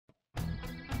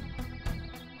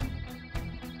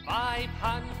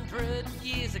500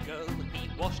 years ago, he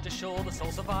washed ashore the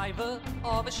sole survivor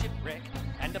of a shipwreck.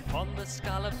 And upon the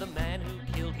skull of the man who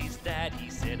killed his dad, he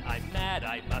said, I'm mad,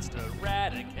 I must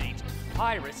eradicate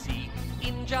piracy,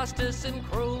 injustice and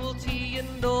cruelty,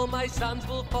 and all my sons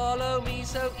will follow me,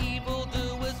 so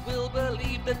evildoers will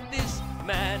believe that this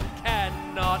man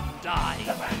cannot die.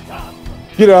 The Phantom.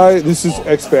 G'day, this is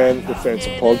X-Band, the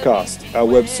Phantom Podcast. Our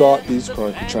website is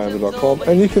chroniclechamber.com,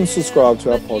 and you can subscribe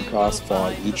to our podcast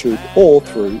via YouTube or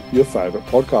through your favourite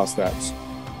podcast apps.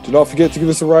 Do not forget to give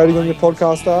us a rating on your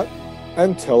podcast app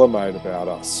and tell a mate about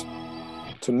us.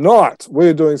 Tonight,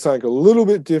 we're doing something a little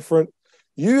bit different.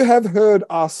 You have heard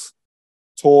us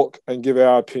talk and give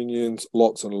our opinions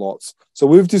lots and lots. So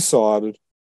we've decided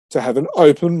to have an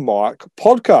open mic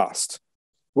podcast.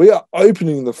 We are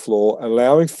opening the floor,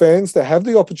 allowing fans to have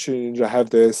the opportunity to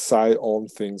have their say on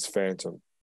things Phantom.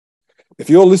 If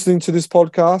you're listening to this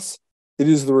podcast, it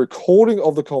is the recording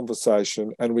of the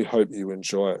conversation, and we hope you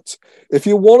enjoy it. If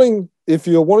you're wanting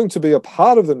to be a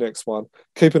part of the next one,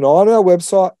 keep an eye on our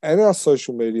website and our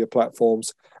social media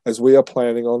platforms, as we are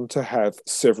planning on to have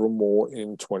several more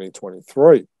in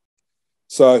 2023.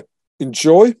 So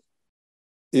enjoy.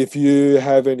 If you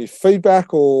have any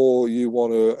feedback or you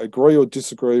want to agree or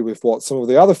disagree with what some of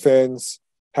the other fans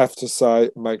have to say,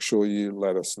 make sure you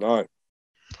let us know.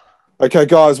 Okay,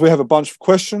 guys, we have a bunch of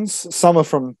questions. Some are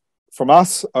from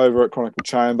us over at Chronicle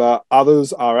Chamber.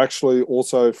 Others are actually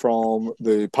also from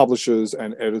the publishers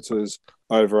and editors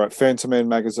over at Phantom Man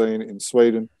magazine in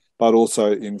Sweden, but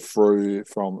also in Frew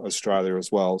from Australia as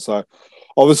well. So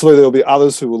obviously, there'll be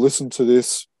others who will listen to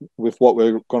this with what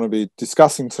we're going to be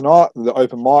discussing tonight, the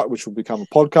open mic, which will become a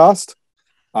podcast.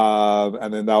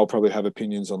 And then they'll probably have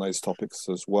opinions on these topics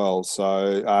as well.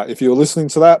 So if you're listening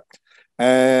to that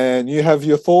and you have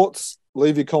your thoughts,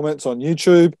 leave your comments on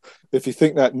YouTube. If you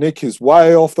think that Nick is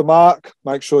way off the mark,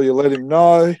 make sure you let him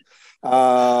know.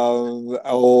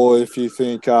 Or if you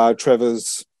think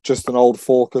Trevor's just an old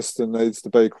forkist and needs to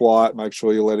be quiet, make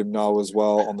sure you let him know as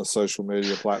well on the social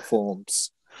media platforms.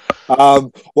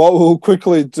 What we'll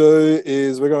quickly do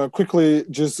is we're going to quickly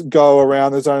just go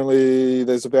around.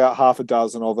 There's about half a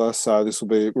dozen of us, so this will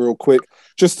be real quick.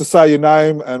 Just to say your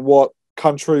name and what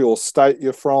country or state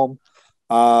you're from.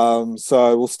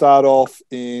 So we'll start off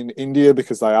in India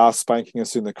because they are spanking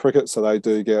us in the cricket, so they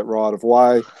do get right of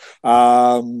way.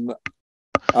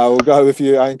 We'll go with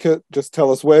you, Ankit. Just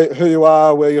tell us who you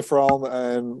are, where you're from,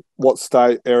 and what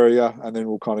state, area, and then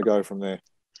we'll kind of go from there.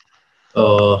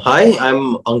 Hi,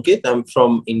 I'm Ankit. I'm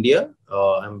from India.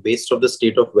 I'm based of the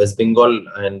state of West Bengal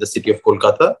and the city of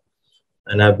Kolkata.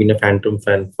 And I've been a Phantom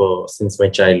fan since my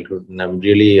childhood. And I'm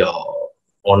really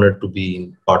honored to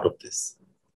be part of this.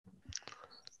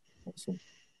 Awesome.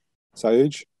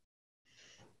 Sage?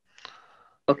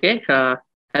 Okay.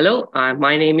 Hello.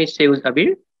 My name is Seuz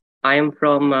Abir. I am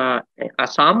from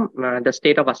Assam, the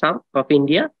state of Assam of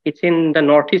India. It's in the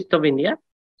northeast of India.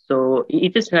 So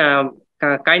it is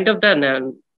kind of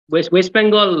the West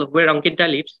Bengal where Ankita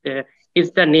lives.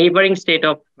 Is the neighboring state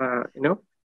of,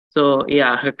 So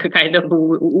yeah, kind of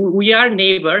we are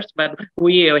neighbors, but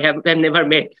we have never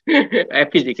met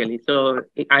physically. So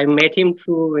I met him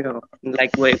through,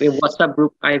 like a WhatsApp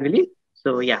group, I believe.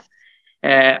 So yeah,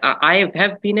 I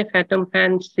have been a Phantom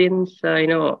fan since,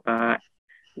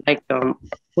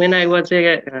 when I was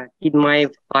a kid, my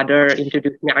father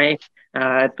introduced me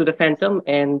to the Phantom,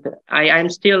 and I'm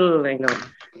still,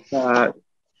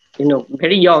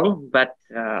 very young, but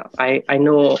I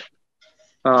know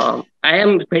I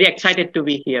am very excited to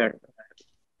be here.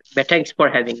 But thanks for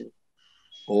having me.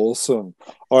 Awesome.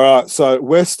 All right, so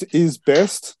West is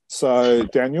best. So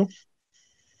Daniel.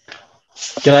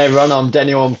 G'day everyone, I'm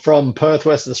Daniel. I'm from Perth,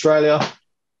 Western Australia.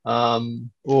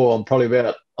 I'm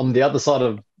on the other side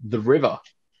of the river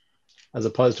as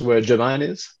opposed to where Jermayn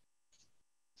is.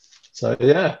 So,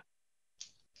 yeah.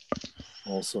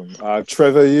 Awesome.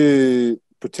 Trevor, you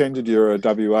pretended you're a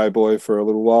WA boy for a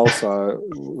little while, so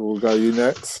we'll go you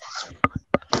next.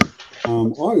 I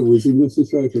was in Western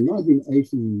Australia from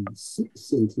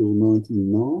 1986 until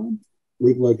 1999.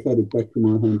 Relocated back to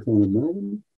my hometown of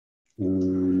Melbourne,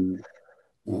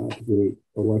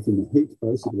 away from the heat,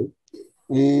 basically.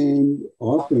 And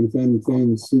I've been a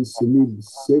fan since the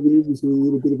mid-70s with a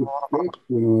little bit of a crack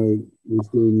when I was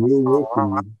doing real work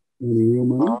and earning real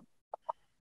money.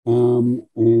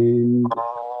 And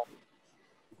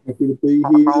happy to be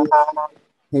here,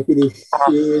 happy to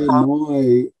share my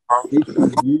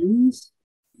views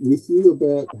with you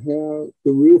about how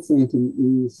the real Phantom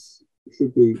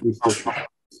should be respected.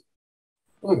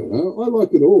 I don't know, I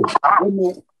like it all. I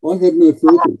have no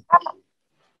filters.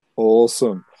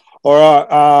 Awesome. All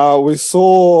right. We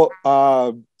saw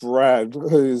Brad,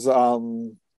 who's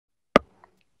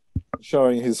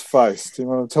showing his face. Do you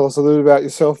want to tell us a little about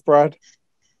yourself, Brad?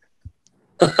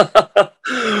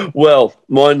 Well,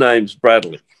 my name's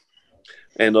Bradley,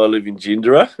 and I live in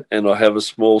Jindera, and I have a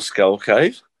small skull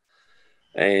cave,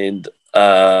 and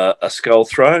a skull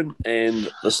throne,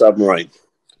 and a submarine.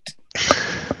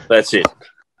 That's it.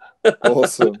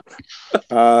 Awesome.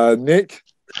 Nick?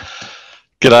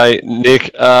 G'day,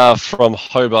 Nick, from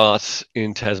Hobart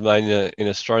in Tasmania in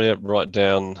Australia, right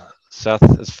down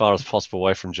south as far as possible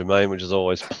away from Jermayn, which is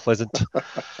always pleasant.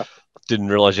 Didn't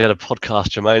realise you had a podcast,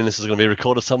 Jermayn. This is going to be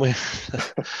recorded somewhere.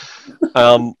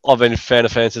 I've been a fan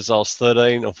of fans since I was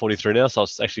 13. I'm 43 now, so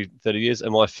it's actually 30 years.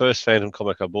 And my first Phantom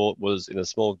comic I bought was in a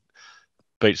small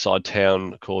beachside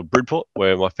town called Bridport,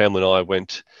 where my family and I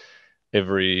went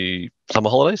every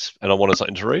summer holidays, and I wanted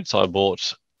something to read, so I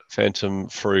bought Phantom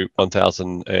Frew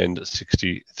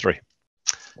 1063. And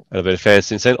I've been a fan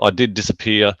since then. I did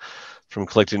disappear from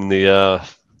collecting the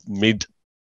mid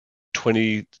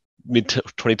 20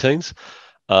 teens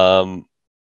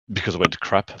because I went to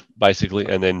crap basically,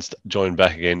 and then joined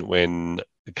back again when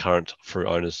the current Frew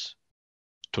owners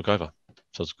took over.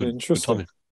 So it's good timing.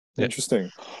 Yeah. Interesting.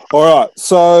 All right.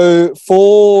 So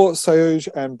for Seuj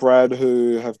and Brad,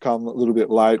 who have come a little bit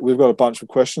late, we've got a bunch of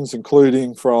questions,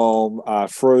 including from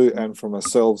Frew and from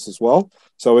ourselves as well.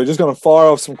 So we're just going to fire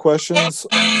off some questions.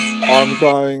 I'm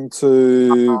going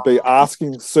to be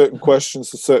asking certain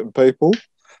questions to certain people.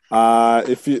 Like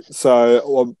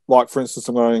for instance,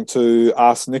 I'm going to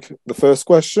ask Nick the first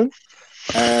question.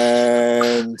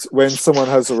 And when someone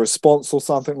has a response or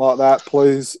something like that,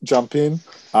 please jump in.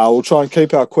 We'll try and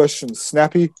keep our questions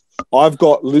snappy. I've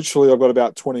got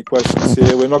about 20 questions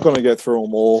here. We're not going to get through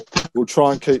them all. We'll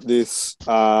try and keep this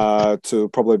to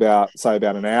probably about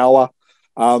an hour.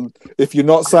 If you're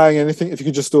not saying anything, if you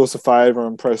could just do us a favor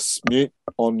and press mute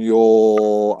on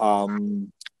your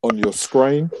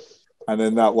screen, and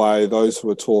then that way those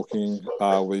who are talking,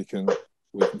 we can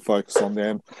focus on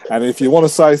them. And if you want to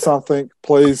say something,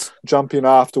 please jump in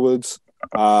afterwards,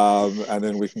 and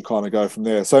then we can kind of go from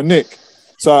there. So, Nick,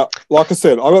 like I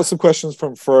said, I got some questions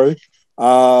from Frew.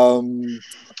 First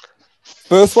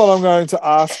one I'm going to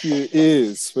ask you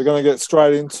is, we're going to get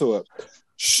straight into it.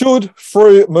 Should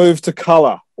Frew move to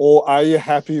colour, or are you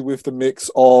happy with the mix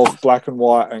of black and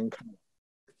white and colour?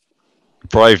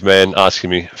 Brave man asking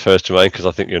me first, Jermayn, because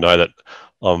I think you know that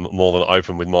I'm more than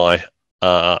open with my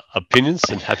opinions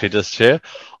and happy to share.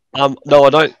 No,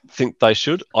 I don't think they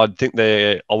should. I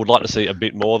would like to see a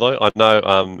bit more, though. I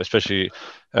know, especially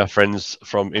our friends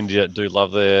from India do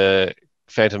love their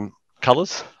Phantom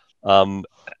colours,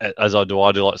 as I do.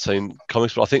 I do like seeing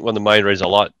comics, but I think one of the main reasons I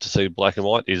like to see black and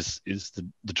white is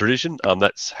the tradition.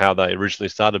 That's how they originally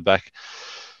started back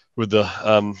with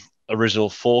the original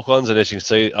fork ones, and as you can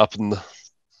see up in the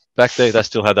back there, that's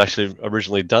still how they actually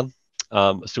originally done,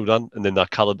 still done, and then they're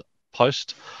coloured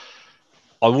post.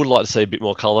 I would like to see a bit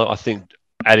more colour. I think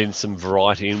adding some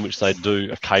variety in, which they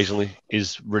do occasionally,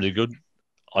 is really good.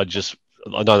 I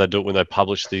know they do it when they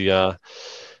publish the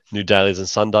new dailies and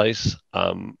Sundays,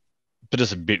 but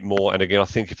just a bit more. And again, I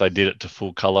think if they did it to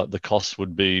full colour, the cost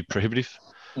would be prohibitive,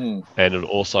 and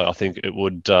I think it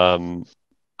would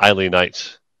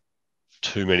alienate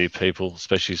too many people,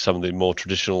 especially some of the more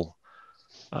traditional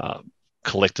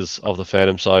collectors of the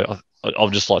Phantom. So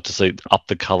I'd just like to see up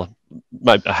the colour,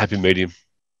 maybe a happy medium.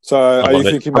 So are you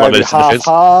thinking maybe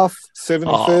half,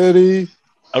 70-30?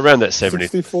 Around that 70.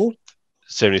 60-40?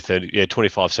 70-30, yeah,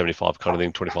 25-75 kind of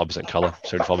thing, 25% colour,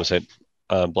 75%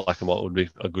 black and white would be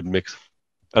a good mix.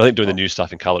 And I think doing the new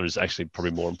stuff in colour is actually probably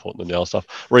more important than the old stuff.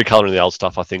 Recolouring the old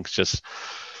stuff, I think, is just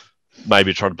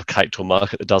maybe trying to placate to a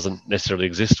market that doesn't necessarily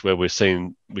exist, where we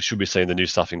should be seeing the new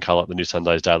stuff in colour, the new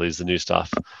Sundays, dailies, the new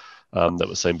stuff that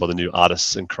was seen by the new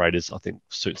artists and creators. I think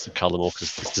suits the colour more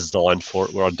because it's designed for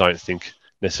it, where I don't think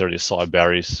necessarily side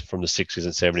barriers from the 60s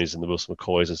and 70s and the Wilson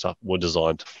McCoys and stuff were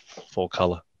designed for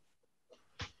colour.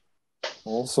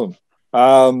 Awesome.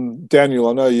 Daniel,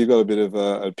 I know you've got a bit of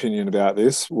an opinion about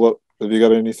this. What have you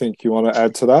got? Anything you want to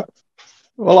add to that?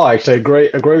 Well, I actually agree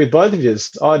with both of you.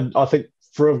 I think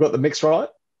Frew have got the mix right.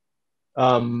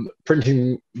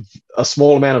 Printing a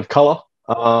small amount of colour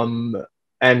and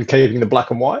keeping the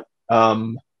black and white.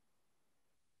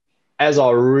 As I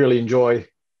really enjoy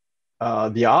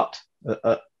the art,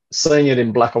 seeing it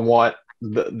in black and white,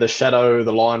 the shadow,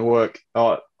 the line work,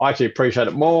 I actually appreciate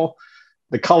it more.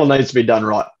 The colour needs to be done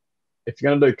right. If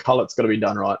you're going to do colour, it's got to be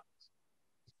done right.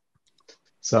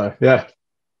 So, yeah.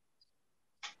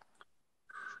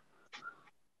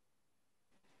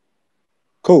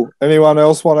 Cool. Anyone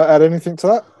else want to add anything to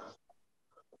that?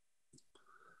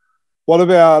 What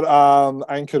about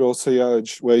Ankit or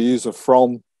Sioj, where you are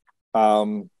from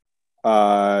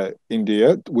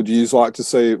India? Would you like to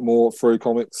see more Frew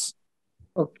comics?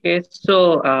 Okay,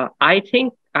 so I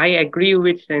think I agree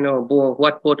with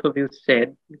what both of you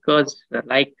said, because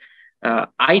I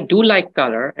do like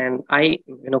color, and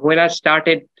when I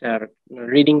started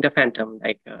reading the Phantom,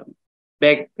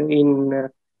 back in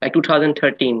like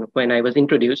 2013, when I was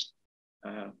introduced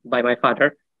by my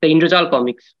father, the Indrazal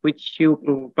comics, which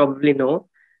you probably know,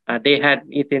 they had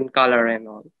it in color and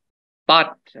all.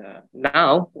 But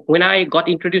now, when I got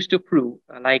introduced to Frew,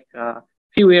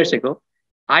 few years ago,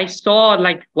 I saw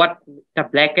like what the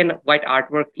black and white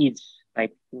artwork is,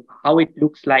 like how it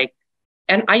looks like,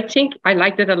 and I think I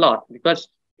liked it a lot, because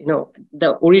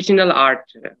the original art,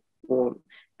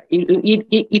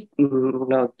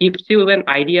 gives you an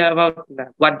idea about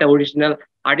what the original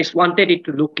artist wanted it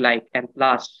to look like, and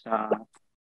plus, uh,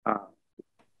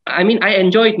 I mean, I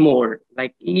enjoy it more.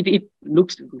 Like it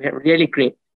looks really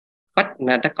great, but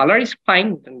the color is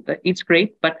fine. It's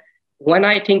great, but when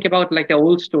I think about like the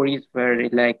old stories, where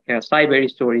like Cyberry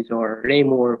stories or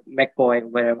Raymore, McCoy,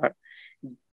 wherever,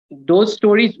 those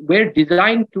stories were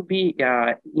designed to be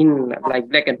in like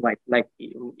black and white, like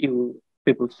you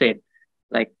people said.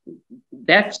 Like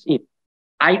that's it.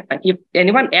 If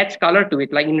anyone adds color to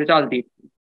it, like Inrazal did,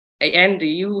 and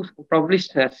you probably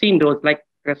seen those, like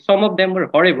some of them were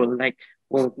horrible, like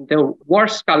the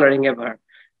worst coloring ever.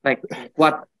 Like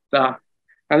what? I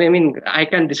mean, I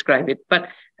can describe it, but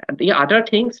the other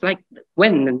things, like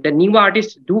when the new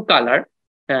artists do color,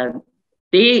 uh,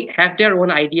 they have their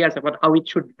own ideas about how it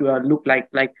should look like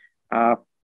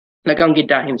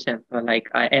Angita himself,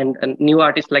 and new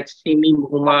artists like Simi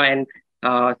Muhuma, and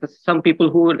some people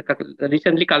who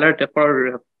recently colored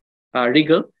for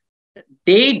Regal.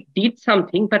 They did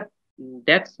something, but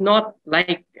that's not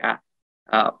like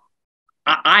uh,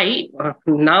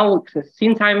 now,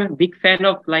 since I'm a big fan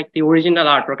of like the original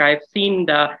artwork, I've seen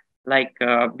the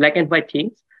black and white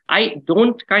things. I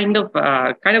don't kind of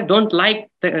don't like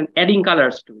adding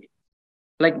colors to it.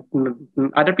 Like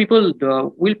other people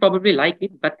will probably like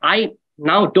it, but I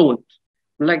now don't.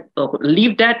 Like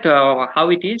leave that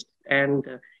how it is, and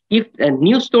if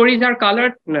new stories are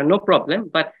colored, no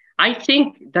problem. But I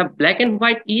think the black and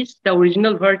white is the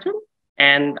original version,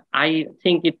 and I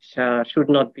think it should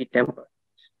not be tempered.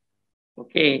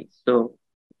 Okay, so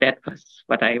that was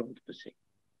what I wanted to say.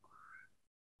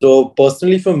 So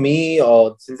personally, for me,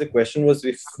 since the question was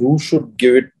if Frew should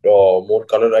give it more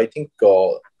color, I think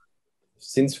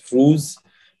since Frew's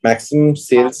maximum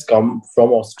sales come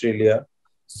from Australia,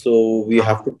 so we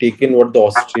have to take in what the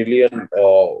Australian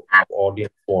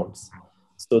audience wants.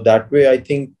 So that way, I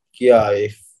think, yeah,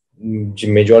 if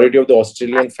majority of the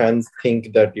Australian fans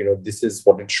think that this is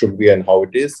what it should be and how it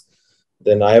is,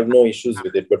 then I have no issues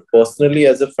with it. But personally,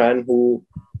 as a fan who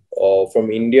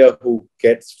from India who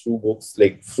gets Frew books,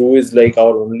 like Frew is like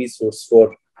our only source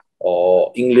for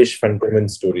English Phantom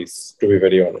stories, to be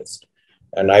very honest.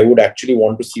 And I would actually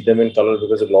want to see them in color,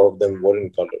 because a lot of them were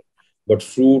in color. But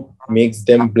Frew makes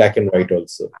them black and white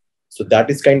also. So that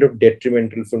is kind of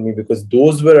detrimental for me, because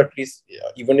those were at least,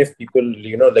 even if people,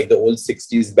 like the old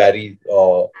 60s Barry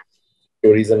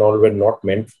stories and all were not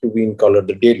meant to be in color,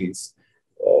 the dailies.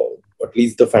 At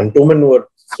least the Phantomen were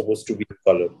supposed to be in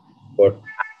color. But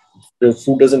the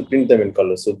Frew doesn't print them in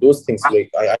color. So those things,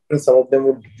 like I think some of them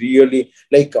would really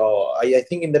like. I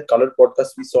think in the color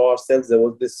podcast we saw ourselves, there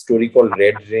was this story called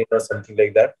Red Rain or something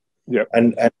like that. Yeah.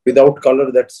 And without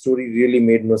color, that story really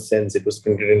made no sense. It was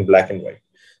printed in black and white.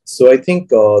 So I think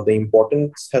the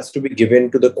importance has to be given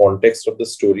to the context of the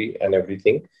story and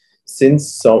everything.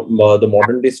 Since the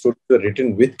modern day stories were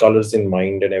written with colors in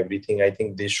mind and everything, I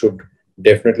think they should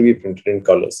definitely be printed in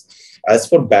colors. As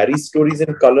for Barry's stories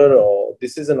in color,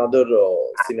 this is another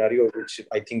scenario which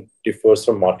I think differs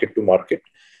from market to market.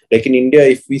 Like in India,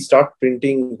 if we start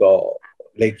printing,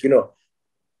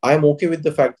 I'm okay with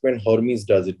the fact when Hermes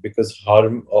does it, because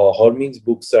Hermes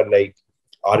books are like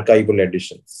archival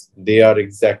editions. They are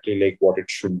exactly like what it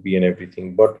should be and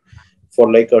everything. But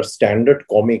for like a standard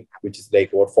comic, which is like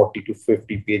what 40 to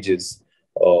 50 pages,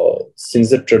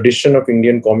 since the tradition of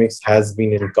Indian comics has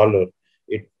been in color,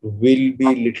 it will be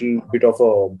a little bit of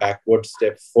a backward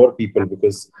step for people,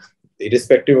 because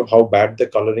irrespective of how bad the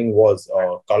coloring was,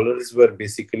 colors were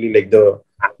basically like the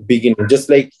beginning. Just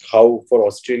like how for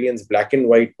Australians, black and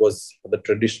white was the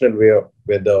traditional way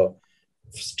where the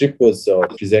strip was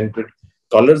presented.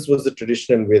 Colors was the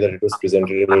traditional way that it was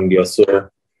presented in India. So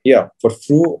yeah, for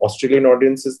Frew, Australian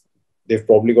audiences, they've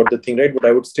probably got the thing right, but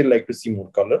I would still like to see more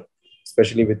color,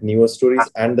 especially with newer stories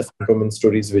and the Phantom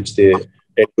stories, which they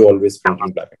tend to always print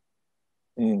in black.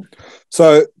 Mm.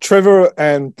 So Trevor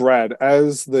and Brad,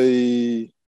 as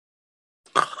the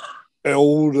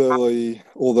elderly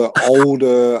or the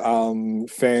older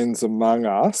fans among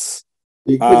us,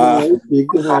 Big and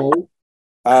old.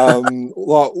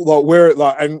 like we're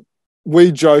like, and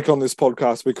we joke on this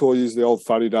podcast, we call you the old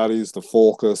fuddy duddies, the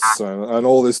Fawcus, and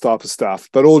all this type of stuff.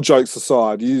 But all jokes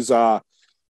aside, yous are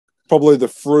probably the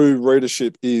Frew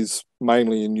readership is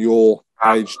mainly in your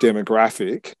age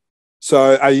demographic.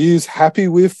 So are you happy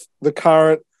with the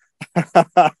current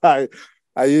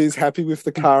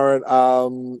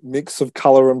mix of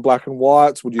colour and black and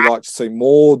whites? Would you like to see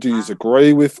more? Do you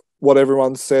agree with what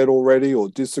everyone's said already, or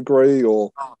disagree?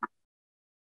 Or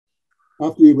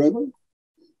after you, Bradley?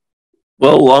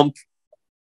 Well,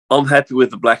 I'm happy with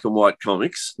the black and white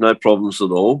comics, no problems at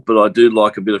all. But I do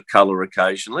like a bit of colour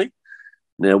occasionally.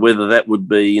 Now, whether that would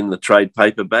be in the trade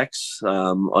paperbacks,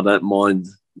 I don't mind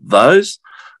those.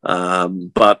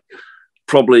 But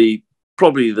probably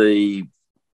the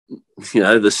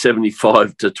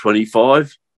 75 to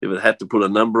 25 if it had to put a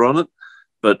number on it.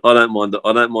 But I don't mind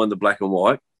the black and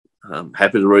white. I'm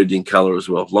happy to read in colour as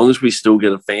well. As long as we still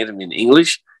get a Phantom in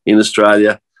English in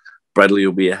Australia, Bradley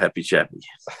will be a happy chappy.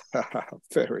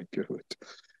 Very good.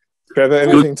 Trevor,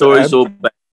 anything to add?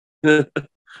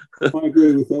 I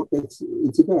agree with that.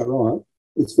 It's about right.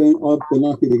 I've been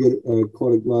lucky to get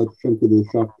quite a large chunk of the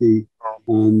Shakti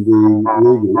and the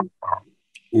Regal,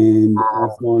 and I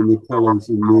find the colours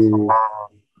in there,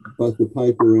 both the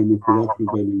paper and the production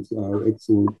values are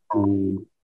excellent, and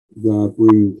they're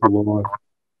bringing to life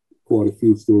quite a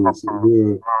few stories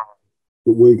that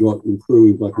we got in Frew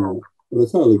in black and white. But I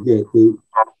totally get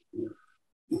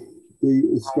the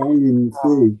Australian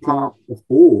Frew can't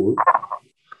afford.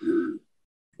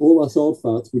 All us old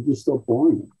farts, we just stop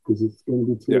buying it because it's going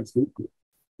to be too expensive.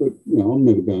 But, I'm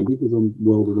never going to because I'm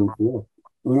welded on for life.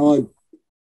 I mean,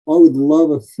 I would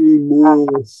love a few more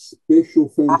special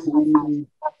Phantom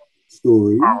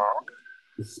stories,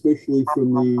 especially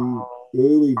from the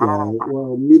early days,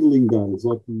 middling days,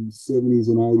 like the 70s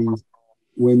and 80s,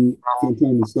 when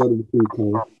Phantom started to print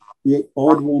colour. Yet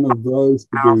I'd one of those to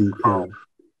be in colour.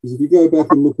 Because if you go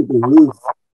back and look at the Wolf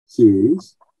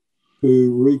series,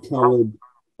 who recoloured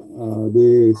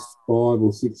their 5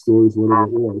 or 6 stories, whatever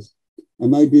it was,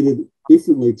 and they did it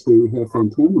differently to how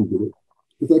Phantom did it,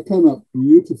 but they came up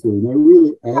beautifully, and they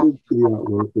really added to the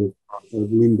artwork of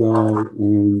Lindahl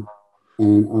and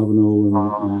Avenel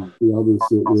and the others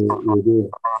that were there.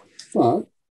 But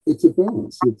it's a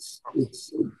balance.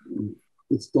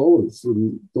 It's dollars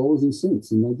and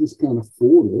cents, and they just can't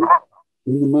afford it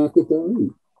in the market they're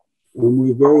in. And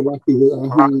we're very lucky that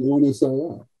they're hanging on as they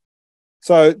are.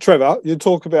 So, Trevor, you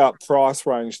talk about price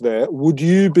range there. Would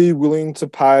you be willing to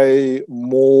pay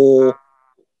more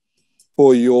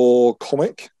for your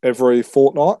comic every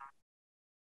fortnight?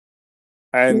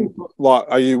 And,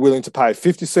 are you willing to pay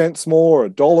 50 cents more,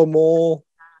 $1 more?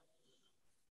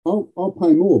 I'll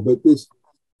pay more, but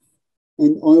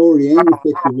and I already am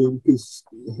effectively, because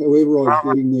however I'm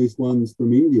getting these ones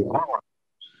from India,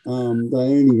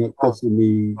 they're ending up costing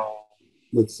me,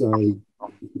 let's say,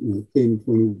 10,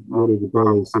 20, whatever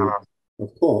dollars a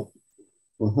pop.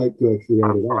 I hope to actually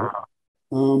add it up.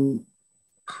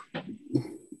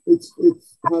 It's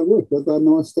hard work, but they're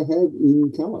nice to have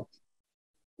in colour.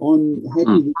 I'm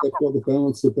happy that they've got the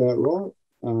balance about right.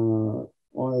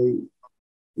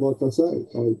 Like I say,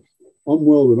 I'm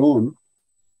welded on.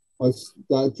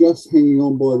 They're just hanging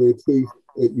on by their teeth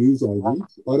at news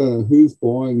agents. I don't know who's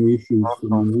buying the issues from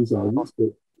the news agents,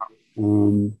 but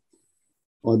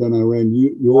I don't know around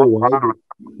your way, but a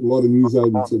lot of news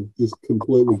agents are just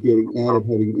completely getting out of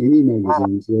having any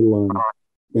magazines, let alone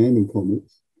fandom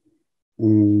comics.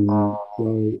 And so,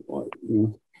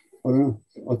 I don't know.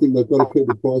 I think they've got to keep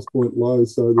the price point low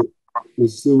so that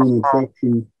there's still an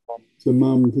attraction to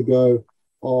mum to go,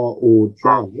 or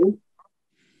child,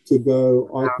 to go,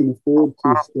 I can afford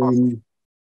to spend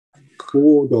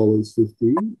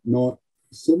 $4.50, not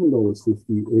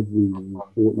 $7.50 every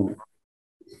fortnight.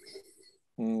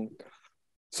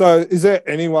 So is there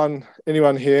anyone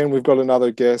here, and we've got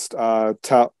another guest,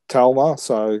 Talma,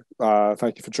 so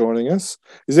thank you for joining us.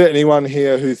 Is there anyone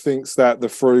here who thinks that the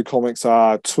Frew comics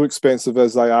are too expensive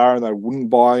as they are and they wouldn't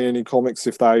buy any comics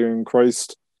if they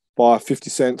increased by 50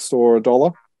 cents or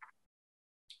 $1?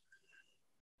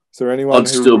 Is there anyone I'd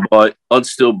still buy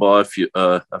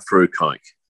a Frew comic.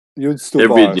 You'd still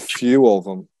buy a few of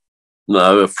them?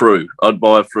 No, a Frew. I'd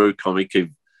buy a Frew comic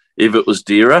if it was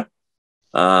dearer.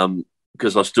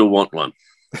 Because I still want one.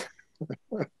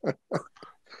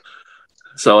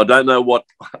 So I don't know what.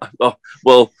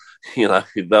 Well,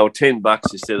 if they were $10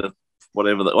 instead of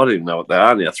whatever. I don't even know what they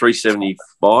are now.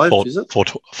 375, is it?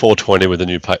 420 with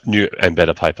the new and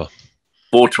better paper.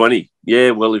 420.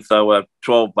 Yeah, well, if they were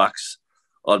 $12,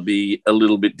 I'd be a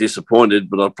little bit disappointed,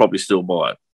 but I'd probably still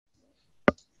buy it.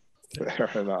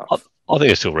 Fair enough. I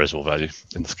think it's still reasonable value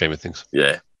in the scheme of things.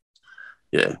 Yeah.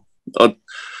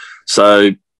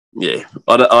 So, yeah,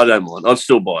 I don't mind. I'd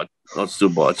still buy it.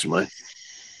 Jermayn.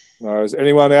 No, is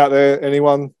anyone out there,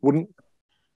 anyone wouldn't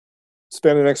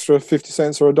spend an extra 50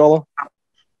 cents or a dollar?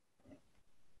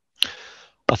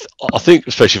 I think,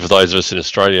 especially for those of us in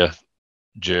Australia,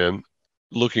 Germ,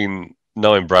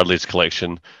 knowing Bradley's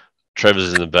collection,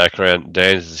 Trevor's in the background,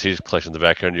 Dan's his collection in the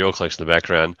background, your collection in the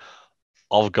background.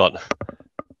 I've got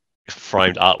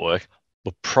framed artwork,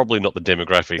 but probably not the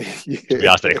demographic to be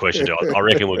asked that question. I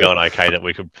reckon we're going okay that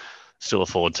we could still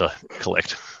afford to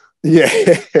collect.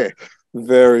 Yeah,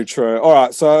 very true. All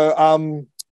right, so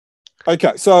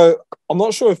okay, so I'm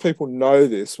not sure if people know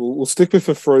this. We'll stick with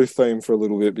the Frew theme for a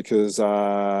little bit because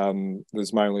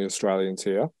there's mainly Australians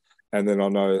here, and then I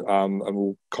know, and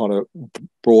we'll kind of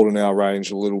broaden our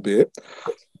range a little bit.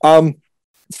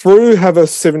 Frew have a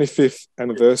 75th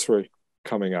anniversary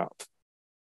coming up.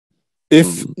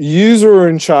 If yous were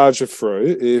in charge of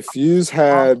Frew, if yous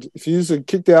had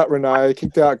kicked out Renee,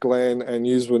 kicked out Glenn, and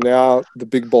yous were now the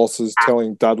big bosses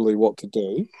telling Dudley what to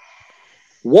do,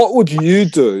 what would you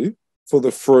do for the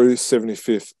Frew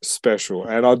 75th special?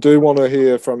 And I do want to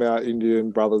hear from our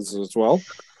Indian brothers as well.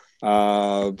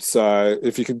 So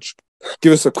if you could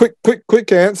give us a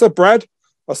quick answer. Brad,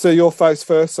 I see your face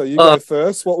first, so you go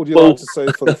first. What would you like to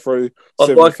see for the Frew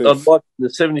 75th? I'd like the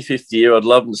 75th year. I'd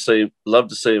love to see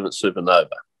him at Supernova.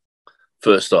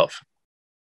 First off.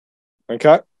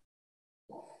 Okay.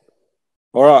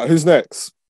 All right, who's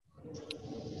next?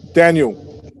 Daniel,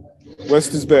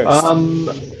 West is best.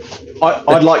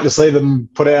 I'd like to see them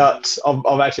put out,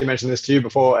 I've actually mentioned this to you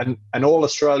before, an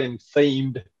all-Australian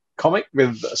themed comic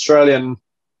with Australian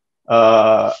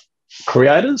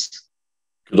creators.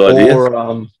 Good idea.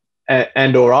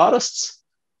 Or artists.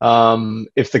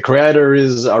 If the creator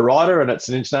is a writer and it's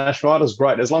an international writer, it's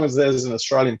great. As long as there's an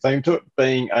Australian theme to it,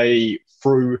 being a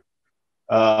Frew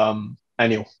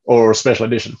annual or a special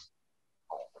edition.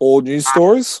 All news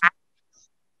stories?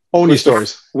 All news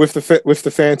stories. With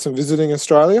the Phantom visiting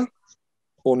Australia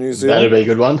or New Zealand? That'd be a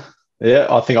good one. Yeah,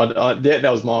 I think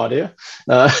that was my idea.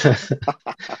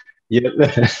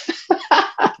 Yeah.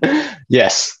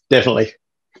 Yes, definitely.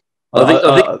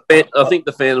 I think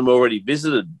the Phantom already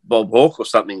visited Bob Hawke or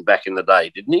something back in the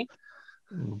day, didn't he?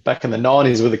 Back in the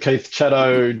 90s with the Keith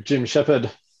Chatto, Jim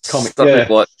Shepherd comic. Something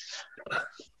like.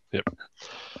 Yep.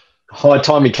 High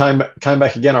time he came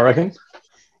back again, I reckon.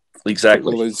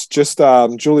 Exactly. Well, it's just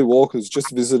Julie Walker's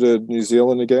just visited New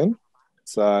Zealand again.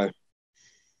 So,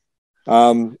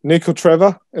 Nick or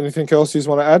Trevor, anything else you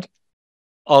want to add?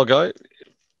 I'll go.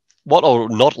 What I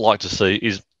would not like to see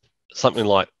is something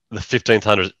like the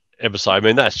 1500th episode. I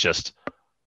mean, that's just. I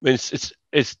mean,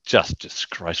 it's just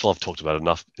disgraceful. I've talked about it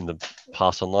enough in the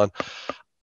past online.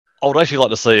 I would actually like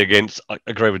to see again. I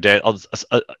agree with Dan.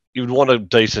 You would want a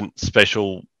decent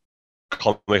special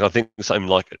comic. I think something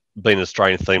like being an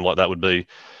Australian theme like that would be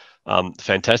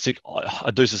fantastic.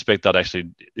 I do suspect that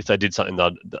actually, if they did something,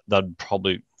 they'd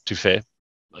probably, to be fair,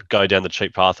 go down the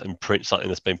cheap path and print something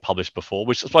that's been published before,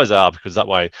 which I suppose they are, because that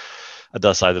way it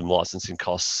does save them licensing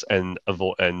costs and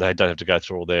they don't have to go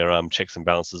through all their checks and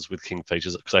balances with King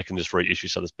Features, because they can just reissue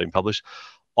something that's been published.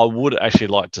 I would actually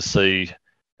like to see,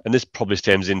 and this probably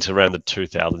stems into around the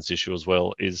 2000s issue as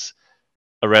well, is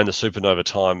around the Supernova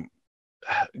time,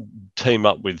 team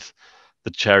up with the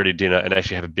charity dinner and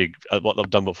actually have a big, what they've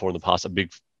done before in the past, a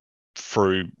big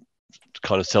Frew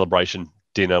kind of celebration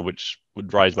dinner, which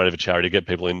would raise money for charity, get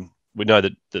people in. We know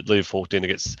that Leave Fork dinner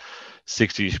gets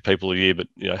 60 people a year, but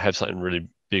have something really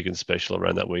big and special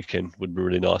around that weekend would be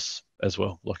really nice as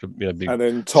well. Like a big, and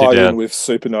then tie in with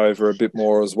Supernova a bit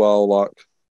more as well. Like,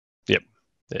 yeah.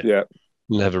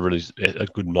 And have a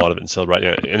good night of it and celebrate.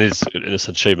 And it's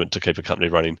an achievement to keep a company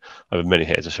running over many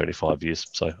hands of 75 years.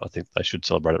 So I think they should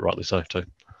celebrate it rightly so too.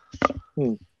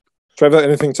 Trevor,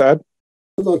 anything to add?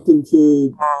 I'd like them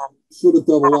to sort of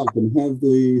double up and have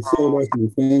the celebration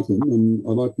of Phantom, and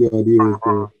I like the idea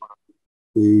of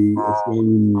the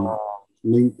Australian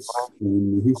links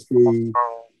and the history,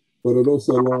 but I'd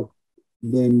also like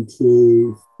them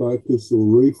to focus or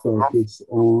refocus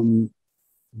on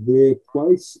their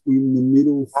place in the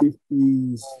middle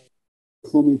 50s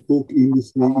comic book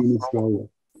industry in Australia.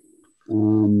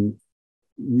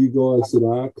 You guys that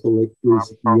are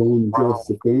collectors beyond just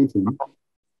the Phantom,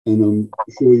 and I'm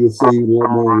sure you're seeing a lot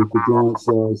more with the giant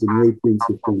size and reprints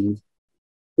of things,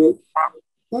 but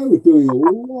they were doing a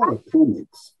lot of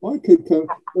comics. I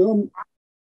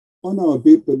know a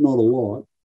bit, but not a lot.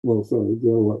 Well, sorry,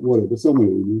 whatever, somewhere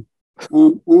in there.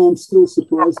 And I'm still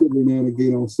surprised every now and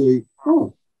again I'll see,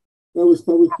 oh, that was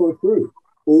published by Frew.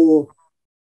 Or,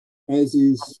 as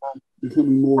is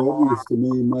becoming more obvious to me,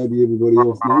 and maybe everybody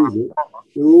else knows it,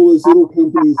 there are all these little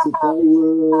companies that they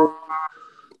were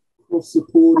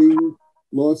cross-supporting,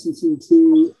 licensing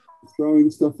to, throwing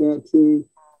stuff out to,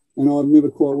 and I've never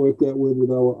quite worked out whether they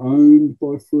were owned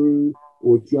by Frew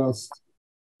or just,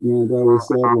 they were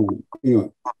sidelined.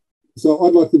 Anyway, so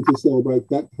I'd like them to celebrate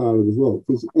that part of it as well,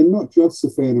 and not just the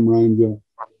Phantom Ranger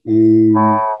and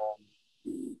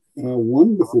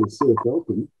wonderful Sir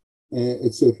Falcon,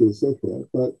 etc.,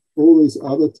 but all these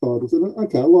other titles. And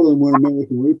okay, a lot of them were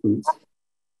American reprints,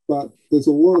 but there's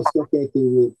a lot of stuff out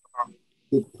there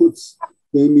that puts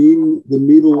them in the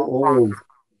middle of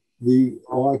the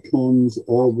icons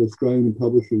of Australian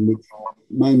publishing, which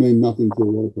may mean nothing to a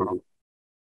lot of people.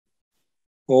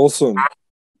 Awesome.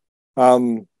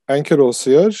 Ankit or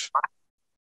Sioj?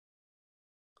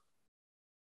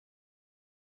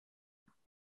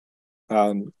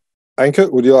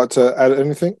 Ankit, would you like to add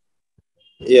anything?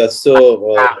 Yeah,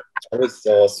 so I was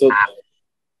so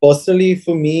personally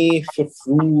for me, for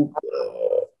Frew,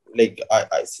 like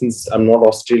I since I'm not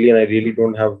Australian, I really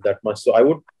don't have that much. So I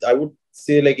would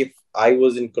say, like, if I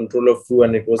was in control of Frew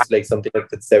and it was like something like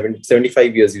that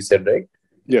 75 years, you said, right?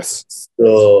 Yes.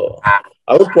 So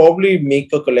I would probably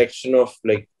make a collection of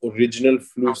like original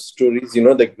Frew stories,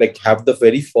 like have the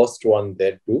very first one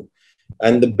there too,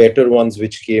 and the better ones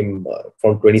which came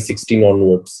from 2016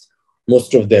 onwards.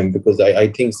 Most of them, because I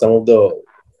think some of the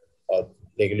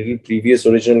like little previous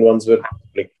original ones were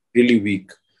like really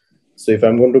weak. So if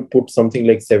I'm going to put something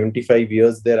like 75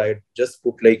 years there, I'd just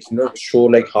put like, show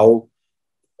like how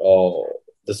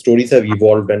the stories have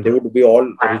evolved, and they would be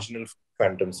all original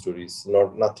Phantom stories,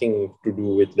 nothing to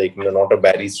do with like, not a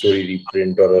Barry story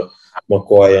reprint or a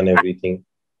McCoy and everything.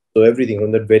 So everything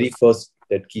from that very first,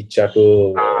 that Keith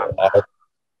Chatto,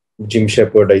 Jim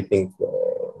Shepard, I think,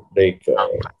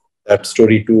 that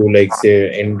story too, like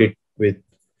say, end it with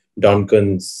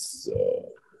Duncan's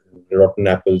Rotten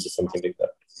Apples or something like that.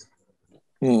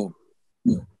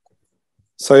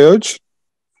 Sayoj?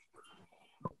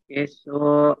 Okay,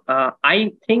 so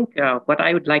I think what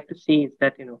I would like to see is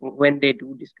that, when they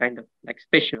do this kind of like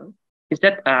special, is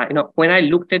that, when I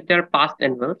looked at their past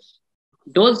envelopes,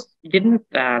 those didn't,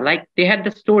 like, they had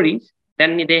the stories,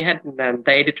 then they had the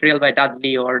editorial by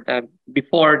Dudley, or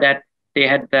before that, they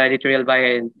had the editorial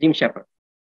by Jim Shepard.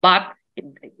 But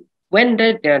when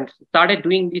they started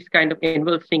doing this kind of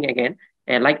envelope thing again,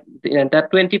 like the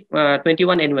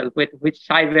 2021 envelope, which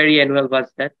Cyberry envelope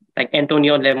was that, like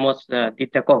Antonio Lemos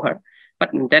did the cover,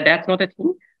 but that's not a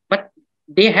thing. But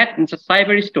they had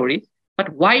Cyberry stories.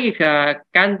 But why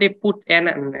can't they put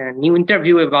a new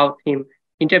interview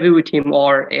with him,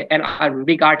 or a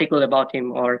big article about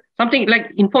him, or something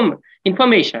like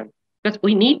information? Because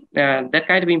we need that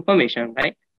kind of information,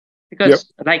 right?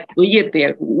 Because like we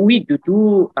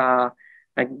do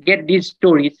get these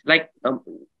stories, like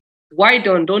why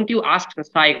don't you ask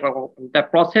the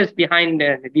process behind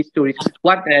these stories?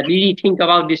 What did he think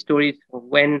about these stories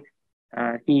when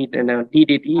he did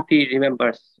it, if he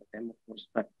remembers them, of course.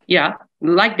 But yeah,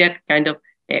 like that kind of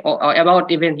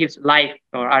about even his life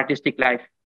or artistic life,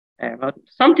 about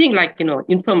something like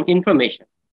information.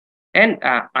 And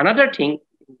another thing,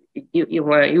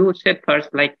 you said first,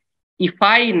 like, if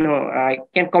I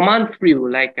can command Frew,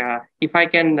 like if I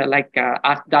can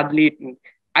ask Dudley,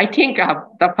 I think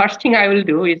the first thing I will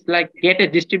do is like get a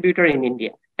distributor in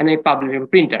India and a publisher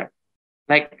printer.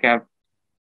 Like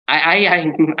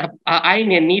I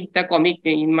need the comic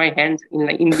in my hands in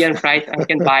like Indian price I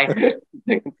can buy.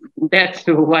 That's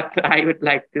what I would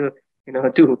like to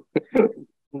do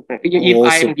if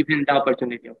I am given the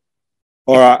opportunity.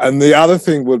 All right, and the other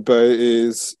thing would be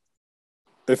is,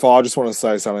 if I just want to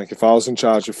say something, if I was in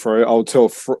charge of Frew, I'll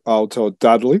tell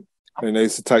Dudley he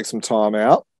needs to take some time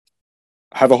out,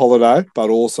 have a holiday, but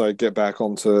also get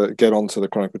onto the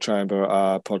Chronicle Chamber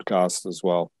podcast as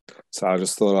well. So I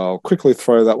just thought I'll quickly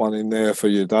throw that one in there for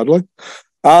you, Dudley.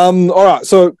 All right,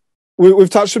 so we've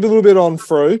touched a little bit on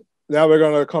Frew. Now we're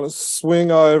going to kind of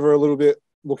swing over a little bit,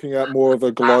 looking at more of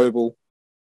a global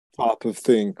type of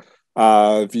thing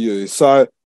view. So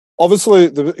obviously,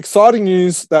 the exciting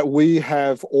news that we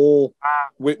have all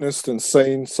witnessed and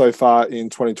seen so far in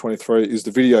 2023 is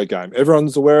the video game.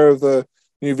 Everyone's aware of the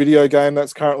new video game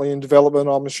that's currently in development,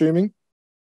 I'm assuming.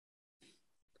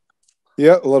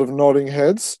 Yeah, a lot of nodding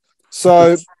heads.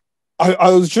 So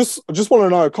I just want to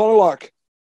know, kind of like,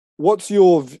 what's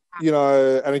your,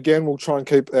 and again, we'll try and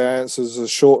keep the answers as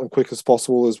short and quick as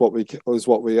possible as what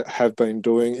we have been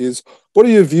doing, is what are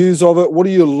your views of it? What are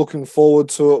you looking forward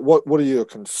to it? What are your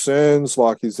concerns?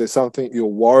 Like, is there something you're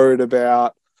worried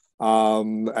about?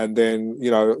 And then,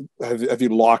 have you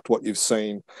liked what you've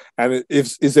seen? And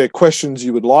is there questions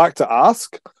you would like to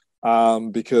ask?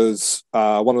 Because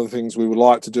one of the things we would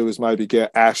like to do is maybe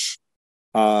get Ash,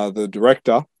 the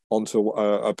director, onto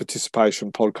a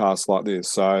participation podcast like this.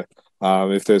 So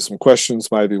if there's some questions,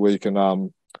 maybe we can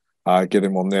get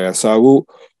him on there. So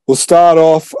we'll start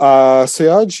off,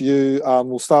 Siaj,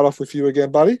 we'll start off with you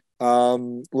again, buddy.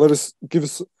 Give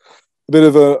us a bit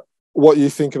of what you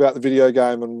think about the video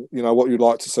game, and what you'd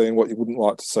like to see and what you wouldn't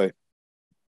like to see.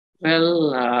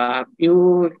 Well,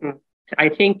 I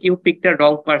think you picked the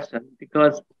wrong person,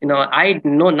 because I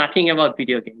know nothing about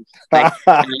video games. Like,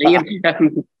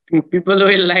 people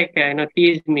will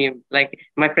tease me, like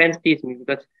my friends tease me,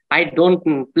 because I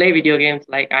don't play video games.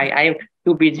 Like I am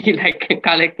too busy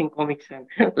collecting comics and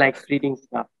reading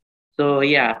stuff. So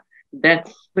yeah,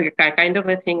 that's the kind of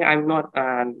a thing I'm not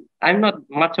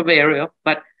much aware of,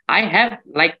 but I have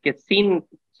seen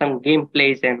some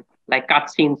gameplays and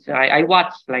cutscenes. I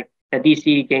watch the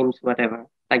DC games, whatever,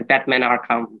 like Batman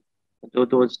Arkham.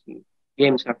 Those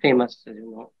games are famous,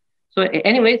 So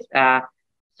anyways,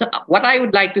 so what I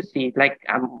would like to see, like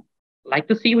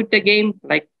to see with the game,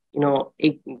 a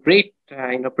great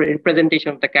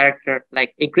representation of the character,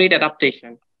 a great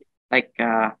adaptation, I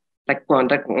want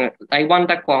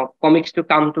the comics to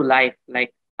come to life.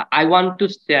 I want to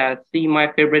see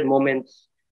my favorite moments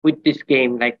with this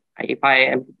game. If I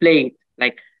am to play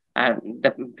it,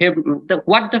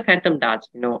 what the Phantom does,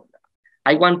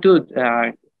 I want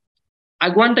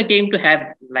the game to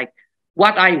have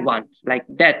what I want, what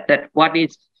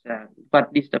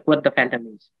the Phantom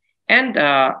is. And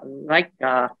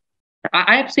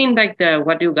I have seen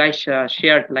what you guys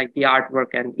shared, the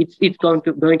artwork, and it's going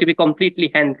to be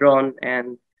completely hand drawn,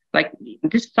 and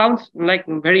this sounds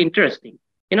very interesting.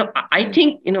 I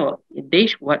think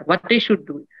what they should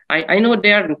do. I know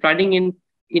they are running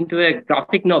into a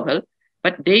graphic novel,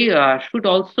 but they should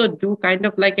also do kind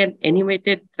of an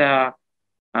animated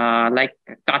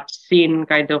cutscene,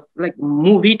 kind of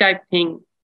movie type thing.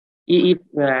 If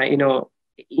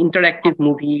interactive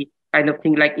movie kind of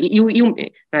thing, I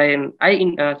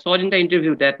saw in the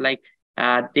interview that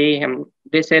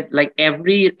they said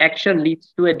every action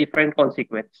leads to a different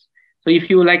consequence. So if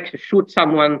you shoot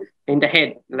someone in the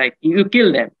head, you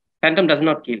kill them, Phantom does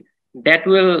not kill. That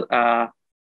will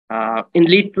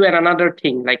lead to another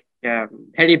thing,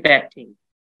 very bad thing.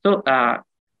 So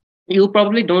you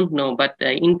probably don't know, but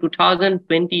in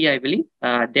 2020, I believe,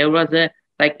 there was a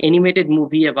animated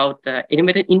movie about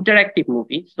animated interactive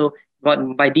movie. So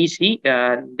by DC,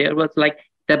 there was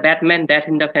the Batman Death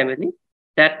in the Family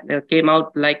that came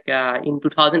out in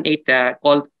 2008,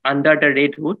 called Under the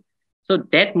Red Hood. So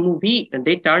that movie,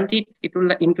 they turned it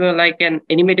into an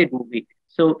animated movie.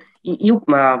 So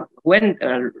when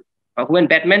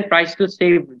Batman tries to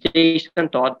save Jason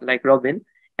Todd, Robin,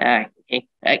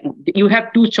 you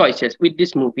have two choices with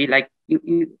this movie,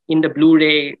 in the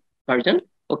Blu-ray version.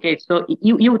 Okay, so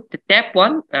you tap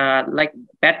one,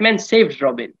 Batman saves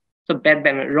Robin. So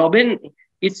Robin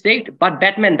is saved, but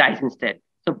Batman dies instead.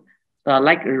 So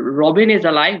Robin is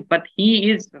alive, but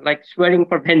he is swearing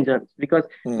for vengeance because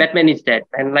Batman is dead,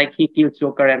 and he kills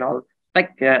Joker and all.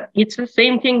 It's the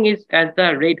same thing as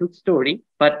the Red Hood story,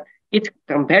 but it's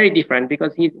very different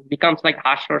because he becomes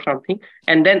Hush or something.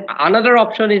 And then another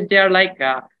option is there,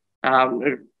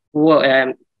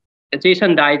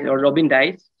 Jason dies or Robin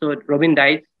dies. So Robin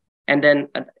dies, and then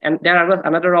and there was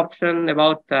another option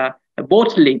about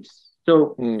both lives.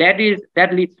 So that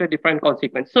leads to a different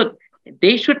consequence. So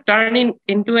they should turn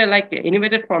into a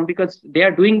animated form, because they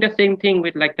are doing the same thing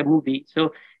with the movie.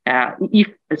 So if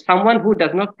someone who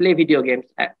does not play video games,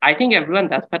 I think everyone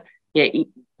does, but yeah,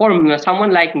 for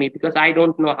someone like me, because I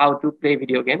don't know how to play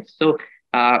video games, so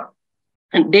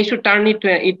and they should turn it into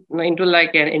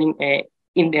an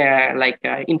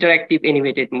interactive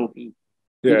animated movie,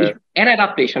 an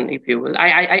adaptation, if you will.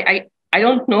 I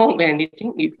don't know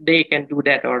anything if they can do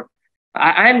that, or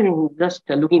I'm just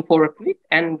looking forward to it,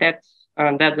 and that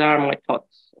are my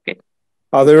thoughts. Okay.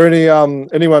 Are there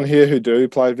anyone here who do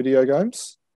play video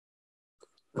games?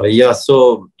 Yeah.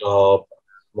 So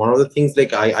one of the things,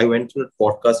 I went to the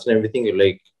podcast and everything,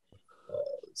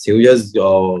 Seuj has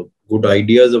good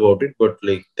ideas about it, but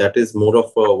that is more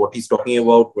of what he's talking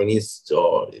about when he's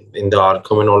in the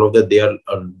Arkham and all of that. They are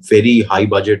very high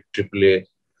budget AAA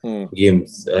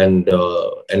games, and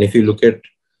if you look at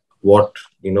what,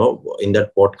 in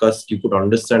that podcast, you could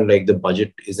understand like the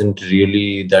budget isn't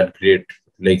really that great.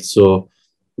 Like, so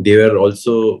they were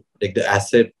also like the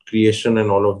asset creation and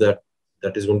all of that,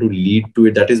 that is going to lead to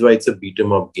it. That is why it's a beat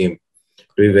 'em up game, to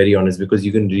be very honest, because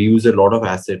you can reuse a lot of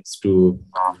assets to,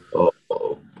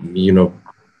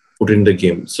 put in the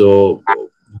game. So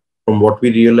from what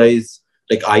we realize,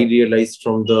 like I realized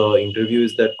from the interview,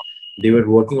 is that they were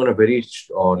working on a very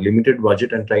limited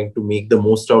budget and trying to make the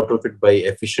most out of it by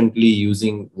efficiently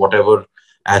using whatever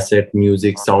asset,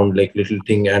 music, sound, like little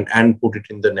thing, and put it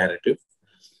in the narrative.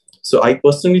 So I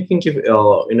personally think if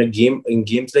in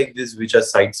games like this, which are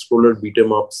side scroller beat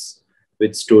 'em ups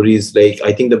with stories, like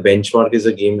I think the benchmark is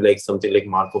a game like something like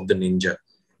Mark of the Ninja,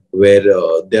 where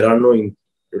there are no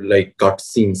like cut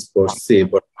scenes per se,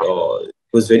 but it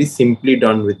was very simply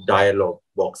done with dialogue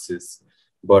boxes,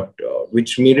 but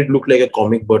which made it look like a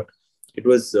comic. But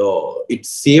it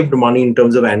saved money in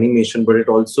terms of animation, but it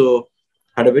also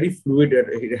had a very fluid.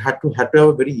 It had to have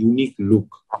a very unique look.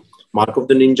 Mark of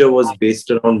the Ninja was based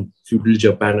around feudal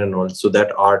Japan and also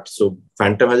that art. So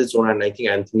Phantom has its own, and I think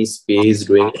Anthony Spey is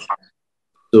doing it.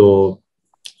 So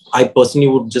I personally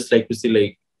would just like to see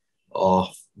like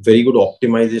very good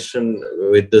optimization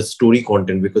with the story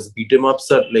content, because beat 'em ups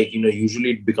are like,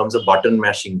 usually it becomes a button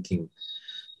mashing thing.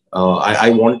 I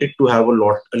wanted to have a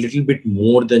little bit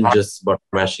more than just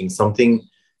button mashing, something,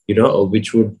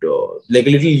 which would like a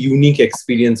little unique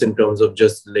experience in terms of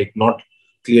just like not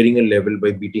clearing a level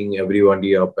by beating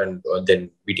everybody up and then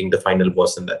beating the final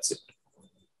boss, and that's it.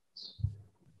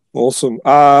 Awesome.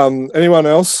 Anyone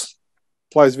else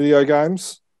plays video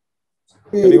games?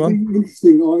 Yeah, Anyone? it'd be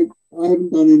interesting. I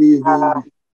haven't done any of the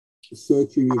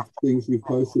searching of things you've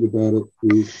posted about it,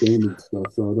 the standard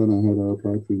stuff, so I don't know how they're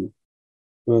approaching it.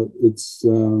 But it's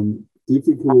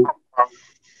difficult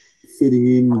fitting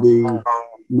in the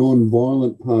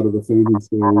non-violent part of the Phantom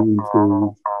story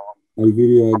into a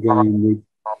video game with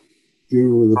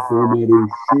generally the format is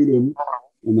shoot them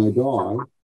and they die.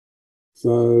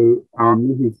 So I'm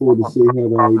looking forward to see how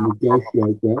they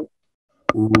negotiate that.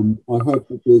 I hope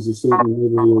that there's a certain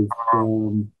level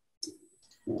of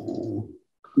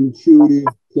intuitive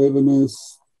cleverness,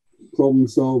 problem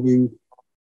solving,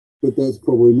 but that's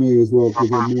probably me as well,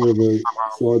 because I'm more of a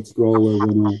side scroller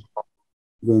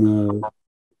than a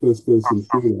first person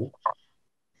shooter.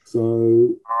 So,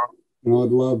 and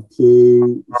I'd love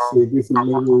to see different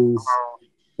levels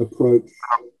approach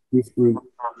different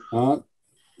art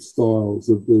styles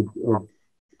of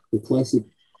the classic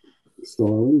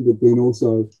styling, but then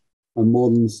also a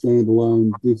modern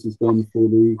standalone. This is done for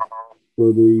the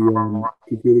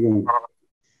computer game.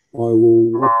 I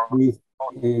will watch with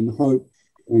and hope,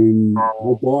 and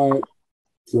I'll buy it.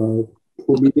 So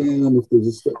put me down if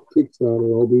there's a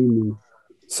Kickstarter. I'll be in there.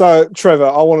 So Trevor,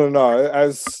 I want to know,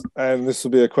 and this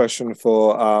will be a question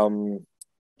for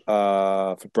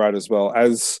Brad as well,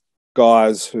 as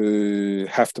guys who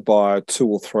have to buy 2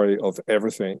 or 3 of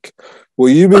everything, will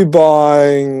you be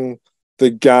buying the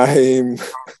game?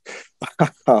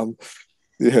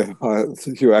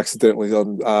 You accidentally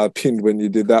pinned when you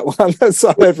did that one. So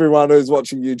everyone who's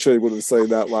watching YouTube would have seen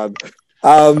that one.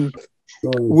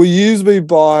 Will you be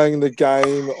buying the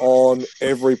game on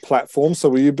every platform? So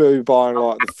will you be buying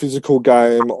like the physical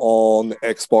game on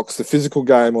Xbox, the physical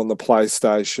game on the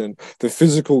PlayStation, the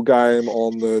physical game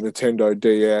on the Nintendo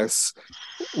DS?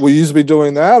 Will you be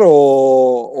doing that,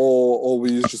 or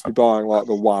will you just be buying like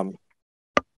the one?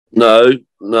 No,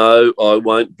 I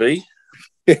won't be.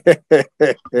 You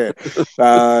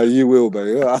will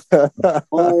be.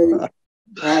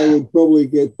 I would probably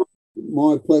get,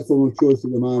 my platform of choice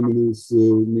at the moment is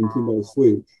Nintendo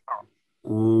Switch.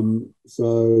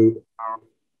 So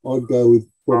I'd go with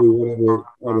probably whatever.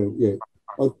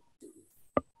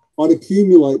 I'd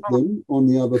accumulate them on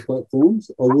the other platforms.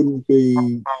 I wouldn't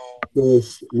be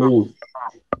first launch,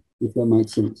 if that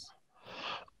makes sense.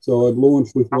 So I'd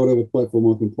launch with whatever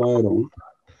platform I can play it on,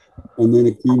 and then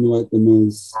accumulate them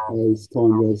as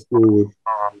time goes forward.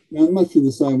 Now, much in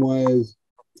the same way as,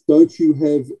 don't you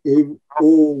have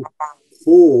all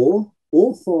 4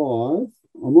 or 5,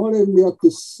 I might even be up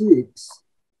to 6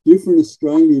 different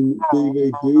Australian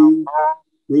DVD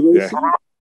releases? Yeah.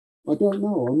 I don't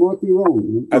know. I might be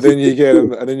wrong. And then you get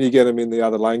them, in the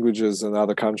other languages and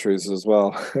other countries as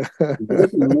well.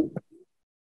 Definitely.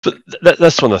 But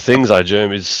that's one of the things, though,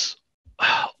 Jerm, is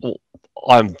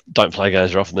I don't play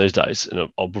games very often these days, and I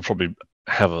will probably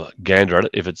have a gander at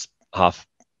it if it's half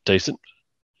decent.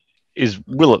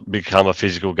 Will it become a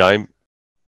physical game?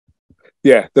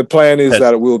 Yeah, the plan is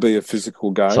that it will be a physical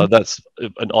game. So that's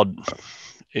an odd,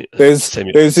 there's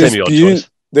semi-odd choice.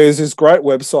 there's this great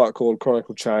website called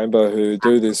Chronicle Chamber who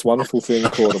do this wonderful thing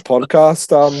called a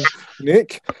podcast,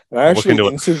 Nick. And I actually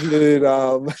interviewed.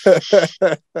 I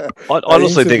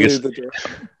honestly think it's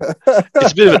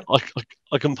a bit of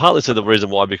I can partly see the reason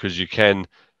why, because you can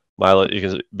mail it, you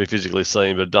can be physically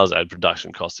seen, but it does add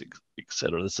production costs,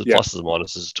 etc. There's the pluses and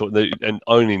minuses and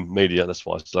owning media. That's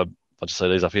why I just say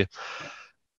these up here.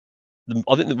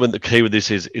 I think that when the key with this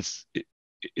is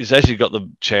it's actually got the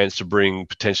chance to bring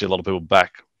potentially a lot of people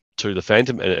back to the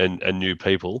Phantom and new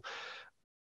people.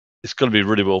 It's got to be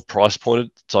really well price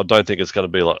pointed. So I don't think it's going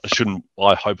to be like,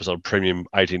 I hope it's not a premium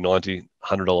 $80, $90,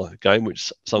 $100 game,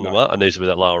 which some of them are. It needs to be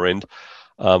that lower end.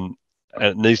 And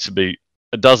it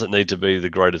doesn't need to be the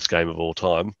greatest game of all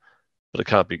time, but it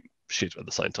can't be shit at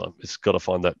the same time. It's got to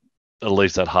find that, at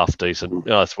least that half decent,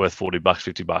 it's worth $40,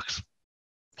 $50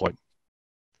 point.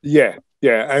 Yeah.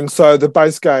 And so the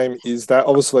base game is that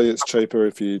obviously it's cheaper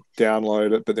if you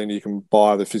download it, but then you can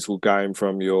buy the physical game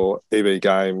from your EB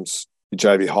Games,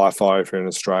 your JB Hi-Fi if you're in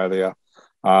Australia.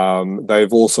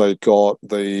 They've also got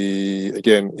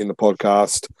again, in the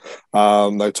podcast,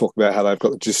 they talk about how they've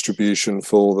got the distribution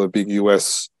for the big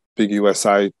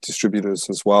USA distributors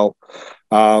as well.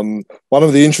 One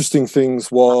of the interesting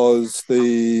things was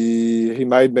he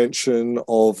made mention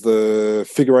of the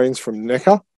figurines from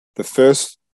NECA, the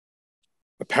first.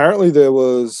 Apparently there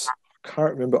was, I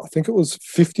can't remember, I think it was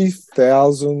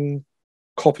 50,000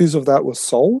 copies of that were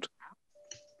sold.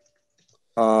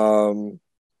 And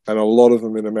a lot of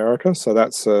them in America, so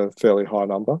that's a fairly high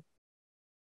number.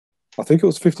 I think it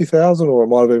was 50,000, or it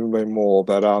might have even been more,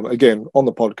 but again, on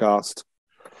the podcast.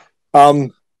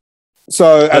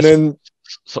 Sorry,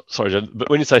 Jen,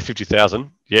 but when you say 50,000,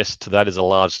 yes, to that is a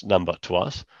large number to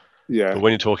us. Yeah. But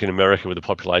when you're talking America with a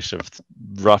population of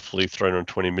roughly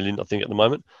 320 million, I think at the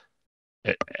moment,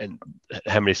 and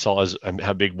how many size and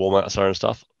how big Walmarts are and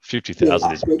stuff,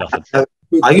 50,000 is nothing.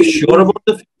 Are you sure about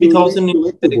the 50,000?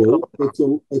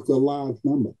 It's a large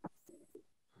number.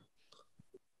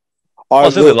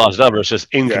 It's a large number. It's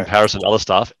just in comparison to other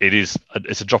stuff, it's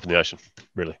a drop in the ocean,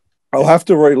 really. I'll have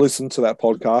to re-listen to that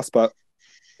podcast, but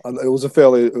it was a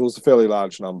fairly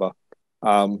large number.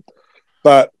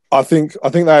 But I think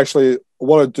they actually,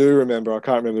 what I do remember, I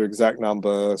can't remember the exact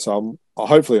number, so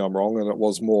hopefully I'm wrong and it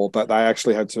was more, but they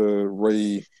actually had to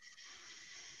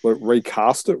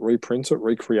recast it, reprint it,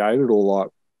 recreate it, or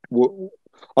like,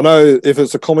 I know if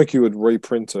it's a comic you would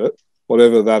reprint it,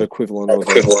 whatever that equivalent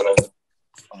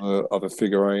of a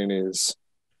figurine is.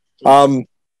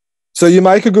 So you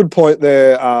make a good point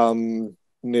there,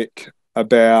 Nick,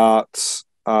 about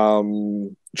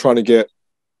trying to get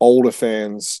older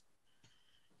fans,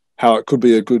 how it could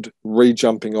be a good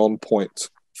re-jumping on point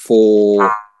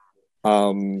for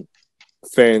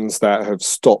fans that have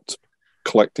stopped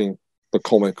collecting the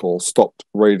comic or stopped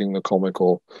reading the comic,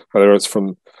 or whether it's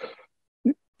from,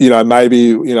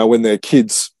 maybe, when their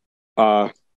kids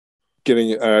are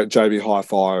getting JB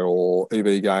Hi-Fi or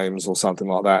EB Games or something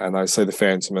like that, and they see the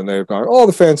Phantom and they're going, oh,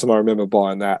 the Phantom, I remember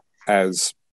buying that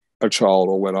as a child,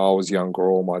 or when I was younger,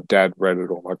 or my dad read it,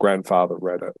 or my grandfather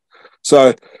read it.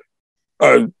 So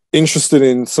interested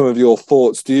in some of your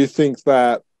thoughts. Do you think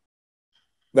that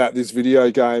this video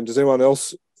game, does anyone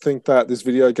else think that this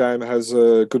video game has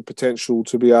a good potential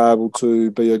to be able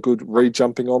to be a good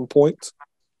re-jumping on point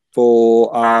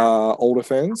for older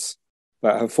fans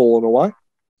that have fallen away?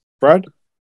 Brad?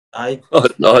 I'm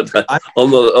not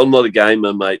a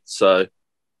gamer, mate. So,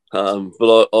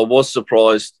 but I was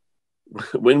surprised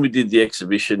when we did the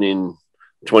exhibition in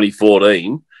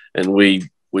 2014, and we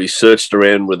searched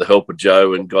around with the help of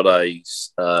Joe and got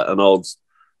an old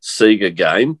Sega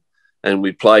game, and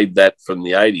we played that from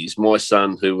the 80s. My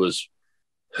son, who was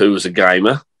a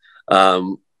gamer,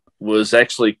 was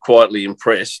actually quietly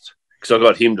impressed because I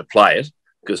got him to play it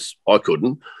because I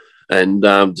couldn't, and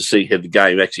to see how the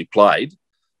game actually played,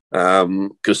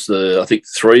 because I think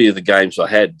 3 of the games I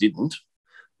had didn't,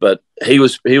 but he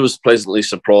was pleasantly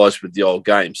surprised with the old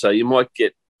game. So you might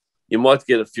get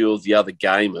a few of the other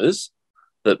gamers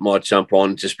that might jump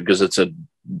on just because it's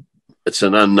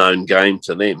an unknown game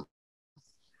to them.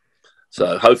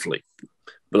 So hopefully,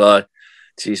 but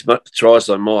as much try as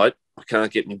I might, I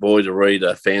can't get my boy to read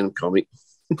a fan comic.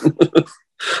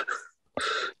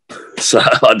 So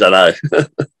I don't know.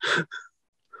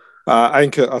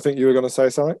 Anchor, I think you were going to say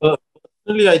something.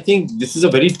 Personally, I think this is a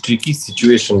very tricky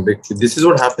situation. This is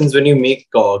what happens when you make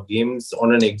games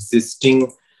on an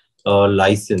existing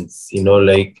license.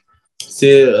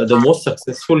 Say the most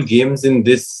successful games in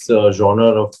this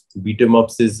genre of beat 'em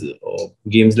ups is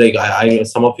games like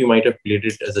some of you might have played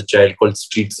it as a child, called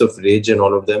Streets of Rage and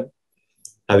all of them.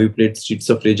 Have you played Streets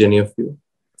of Rage, any of you?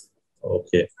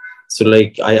 Okay. So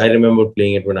like I remember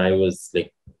playing it when I was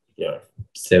like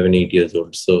 7-8 years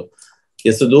old. So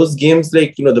yeah, so those games,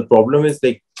 like, the problem is,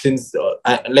 like, since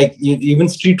even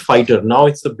Street Fighter, now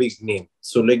it's a big name.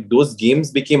 So like those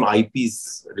games became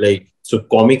IPs, like, so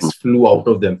comics flew out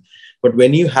of them. But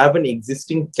when you have an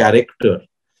existing character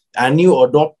and you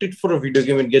adopt it for a video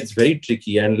game, it gets very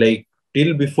tricky. And like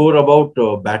till before about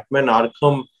Batman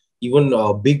Arkham, even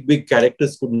big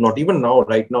characters could not. Even now,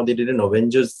 right now, they did an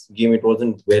Avengers game. It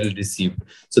wasn't well received.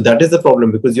 So that is the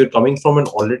problem, because you're coming from an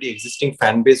already existing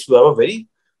fan base who have a very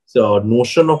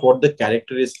notion of what the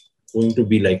character is going to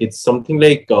be like. It's something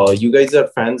like you guys are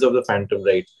fans of the Phantom,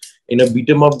 right? In a beat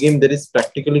 'em up game, there is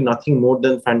practically nothing more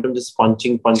than Phantom just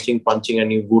punching,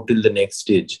 and you go till the next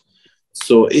stage.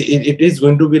 So it is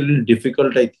going to be a little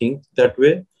difficult, I think, that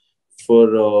way,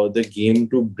 for the game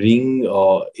to bring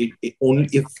it only.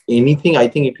 If anything, I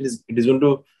think it is going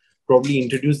to probably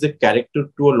introduce the character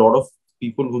to a lot of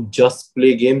people who just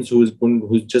play games, who's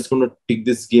just going to pick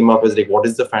this game up as like, what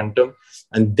is the Phantom?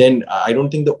 And then I don't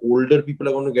think the older people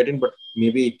are going to get in, but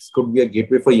maybe it could be a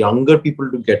gateway for younger people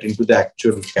to get into the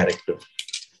actual character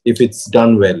if it's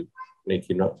done well, like,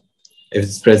 if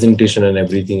it's presentation and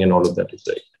everything and all of that is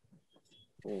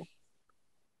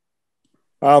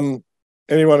right.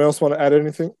 Anyone else want to add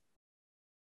anything?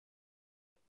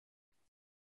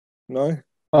 No?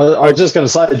 I was just going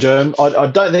to say, Jerm, I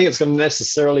don't think it's going to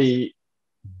necessarily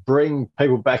bring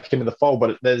people back into the fold,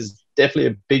 but there's definitely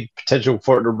a big potential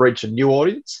for it to reach a new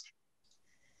audience.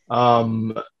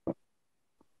 And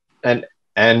we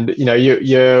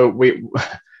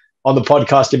on the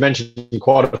podcast you mentioned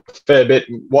quite a fair bit.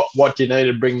 What do you need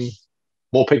to bring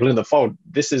more people in the fold?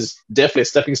 This is definitely a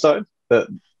stepping stone.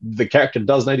 The character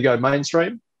does need to go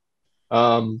mainstream.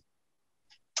 In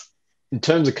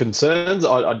terms of concerns,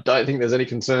 I don't think there's any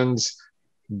concerns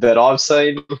that I've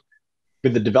seen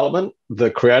with the development.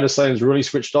 The creator seems really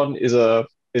switched on, is a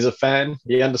fan.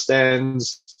 He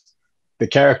understands the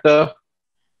character.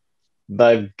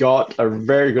 They've got a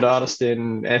very good artist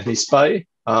in Anthony Spey,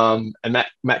 and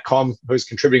Matt Com, who's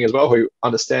contributing as well, who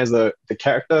understands the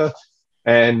character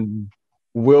and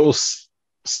will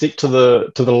stick to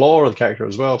the lore of the character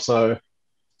as well. So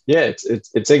yeah,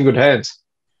 it's in good hands.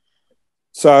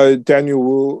 So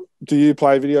Daniel, do you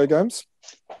play video games?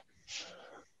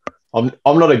 I'm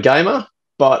not a gamer,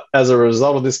 but as a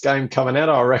result of this game coming out,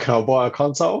 I reckon I'll buy a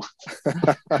console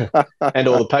and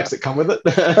all the packs that come with it.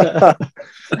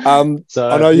 So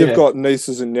I know you've got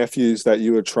nieces and nephews that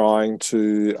you were trying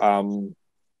to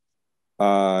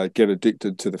get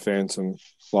addicted to the Phantom,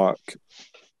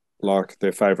 like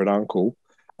their favorite uncle.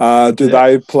 Do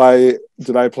they play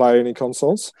any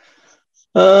consoles?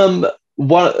 A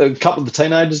couple of the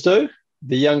teenagers do.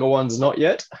 The younger ones not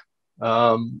yet.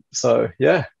 So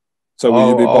yeah. So will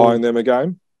you be buying them a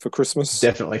game for Christmas?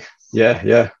 Definitely.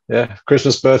 Yeah.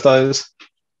 Christmas, birthdays.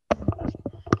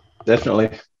 Definitely.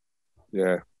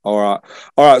 Yeah. All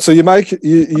right. So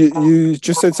you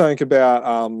just said something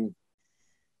about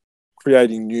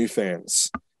creating new fans.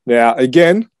 Now,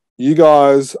 again, you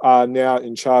guys are now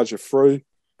in charge of Frew.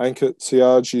 Ankit,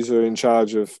 Siaj, you are in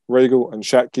charge of Regal and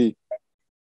Shatki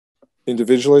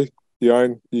individually.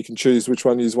 You can choose which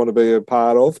one you want to be a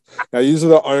part of. Now, you are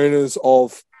the owners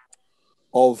of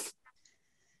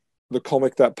the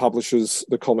comic that publishes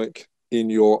the comic in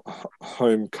your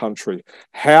home country.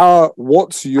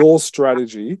 What's your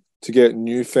strategy to get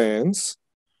new fans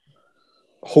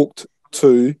hooked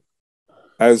to,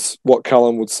 as what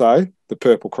Cullen would say, the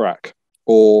purple crack,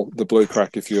 or the blue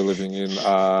crack if you're living in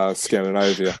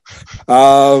Scandinavia?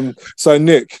 So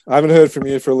Nick, I haven't heard from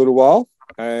you for a little while,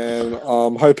 and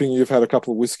I'm hoping you've had a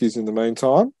couple of whiskeys in the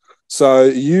meantime. So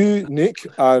you, Nick,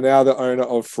 are now the owner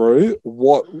of Frew.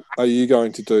 What are you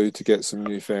going to do to get some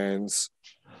new fans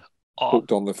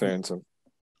hooked on the Phantom?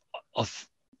 I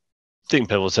think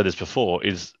people have said this before,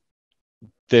 is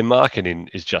their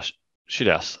marketing is just shit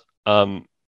ass. And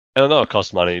I know it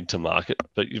costs money to market,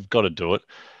 but you've got to do it.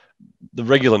 The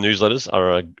regular newsletters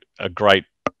are a great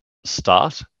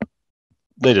start.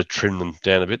 Need to trim them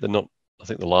down a bit. They're not. I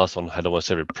think the last one had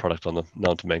almost every product on the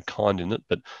known to mankind in it,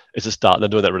 but it's a start. They're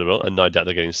doing that really well, and no doubt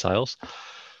they're getting sales.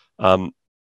 And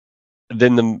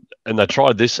they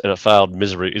tried this and it failed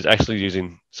miserably. Is actually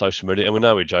using social media, and we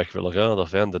know we joke about like, oh, they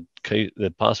found the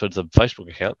password to the Facebook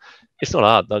account. It's not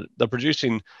hard. They're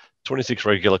producing 26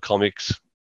 regular comics.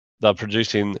 They're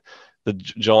producing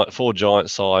the 4 giant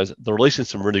size. They're releasing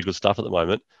some really good stuff at the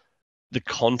moment. The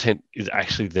content is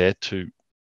actually there to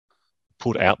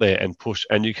put out there and push,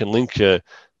 and you can link your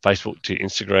Facebook to your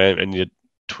Instagram and your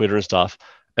Twitter and stuff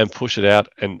and push it out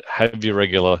and have your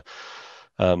regular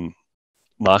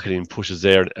marketing pushes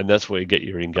there, and that's where you get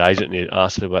your engagement and you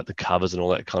ask people about the covers and all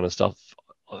that kind of stuff.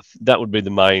 That would be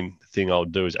the main thing I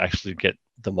would do, is actually get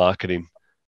the marketing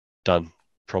done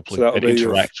properly So and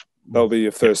interact. That'll be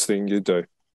your first thing you do.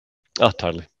 Oh,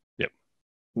 totally. Yep.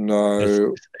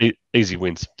 No. Easy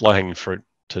wins. Low hanging fruit,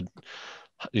 to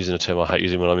using a term I hate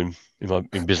using when I'm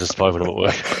in business mode when I'm at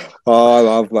work. Oh, I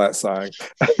love that saying.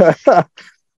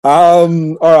 All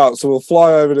right, so we'll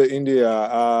fly over to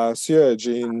India. Serge,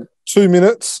 in 2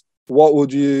 minutes, what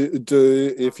would you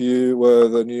do if you were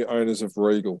the new owners of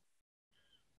Regal?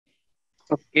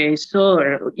 Okay,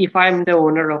 so if I'm the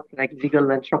owner of like Regal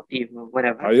and Shakti or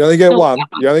whatever. Oh, you only get one.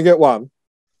 You only get one.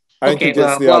 Anki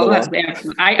gets the other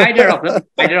one. Either of them.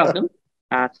 Either of them.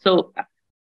 So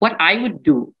what I would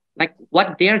do, like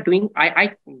what they are doing,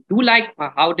 I do like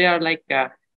how they are like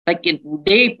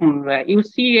you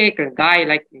see a guy,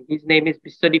 like his name is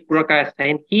Biswadi Purakas,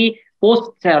 and he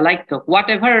posts like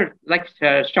whatever like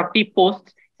Shakti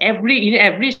posts in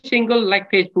every single like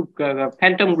Facebook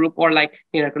phantom group or like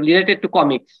related to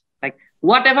comics, like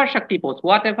whatever Shakti posts,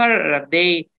 whatever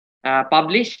they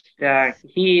published,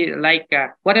 he like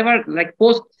whatever like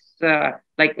posts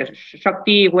like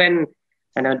Shakti when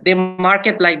they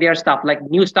market like their stuff, like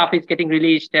new stuff is getting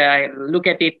released. Look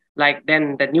at it, like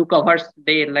then the new covers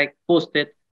they like posted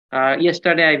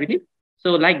yesterday, I believe.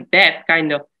 So like that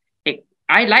kind of,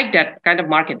 I like that kind of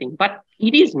marketing, but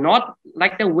it is not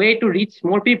like the way to reach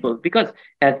more people, because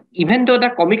even though the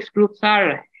comics groups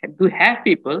do have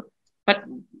people, but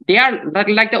they are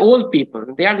like the old people.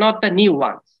 They are not the new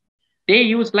ones. They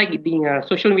use like the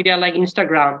social media like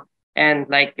Instagram and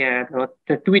like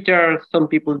the Twitter. Some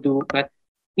people do, but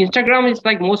Instagram is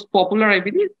like most popular, I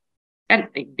believe, and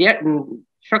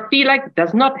Shakti like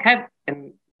does not have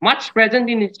much presence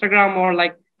in Instagram or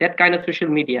like that kind of social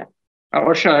media,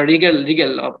 or sure,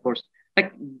 Regal, of course.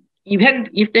 Like even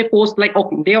if they post like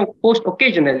they post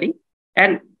occasionally,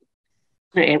 and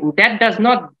that does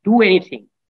not do anything.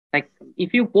 Like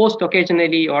if you post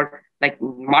occasionally or like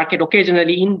market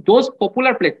occasionally in those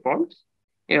popular platforms,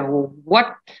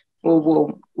 what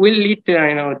will it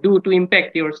do to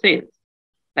impact your sales?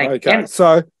 Like, okay,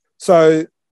 so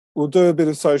we'll do a bit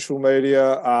of social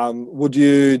media. Would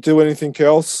you do anything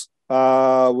else?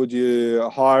 Would you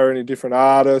hire any different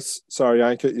artists? Sorry,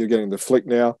 Ankit, you're getting the flick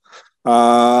now.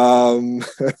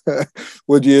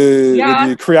 Would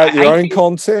you create your own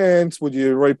content? Would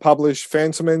you republish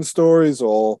Phantom Men stories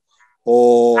or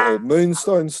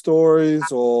Moonstone stories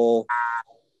or?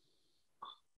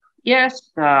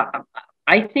 Yes,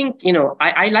 I think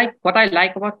I like what I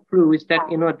like about Frew is that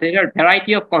there are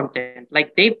variety of content.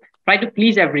 Like they try to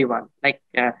please everyone. Like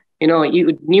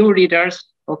new readers.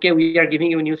 Okay, we are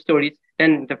giving you new stories.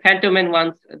 Then the Phantom Men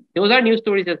ones, those are new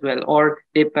stories as well. Or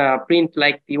they print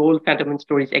like the old Phantom Men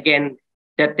stories again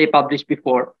that they published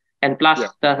before, and plus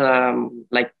the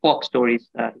like Fox stories,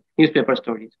 newspaper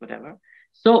stories, whatever.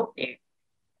 So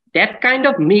that kind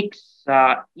of mix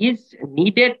is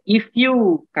needed if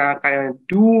you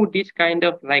do this kind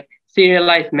of like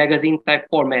serialized magazine type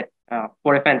format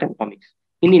for a Phantom Comics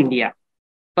in India.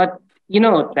 But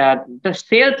the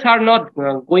sales are not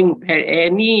going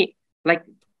any, like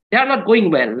they are not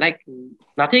going well. Like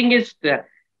nothing is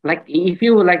like if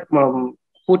you like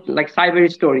put like cyber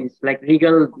stories like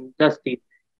Regal does it,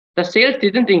 the sales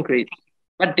didn't increase,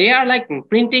 but they are like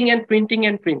printing and printing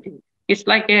and printing. It's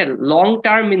like a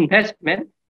long-term investment,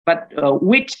 but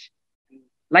which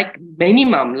like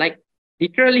minimum, like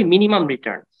literally minimum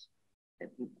returns.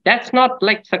 That's not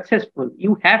like successful.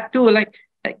 You have to like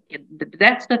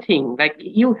that's the thing. Like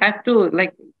you have to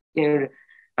like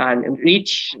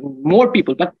reach more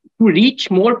people. But to reach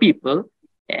more people,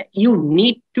 you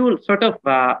need to sort of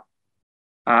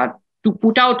to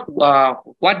put out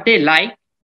what they like.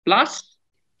 Plus,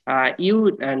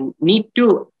 you need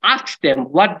to ask them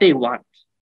what they want.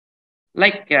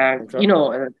 Like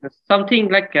something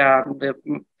like the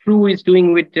Frew is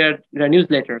doing with the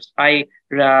newsletters.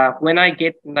 When I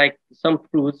get like some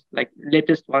Frews, like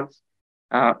latest ones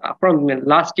from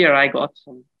last year, I got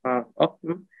some of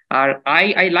them.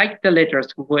 I like the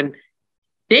letters when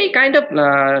they kind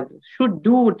of should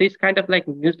do this kind of like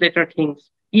newsletter things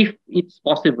if it's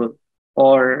possible,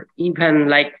 or even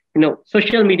like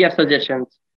social media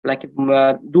suggestions, like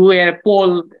do a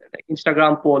poll,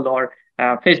 Instagram poll or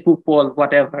Facebook poll,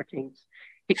 whatever things.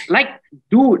 It's like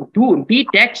be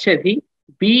tech savvy,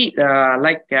 be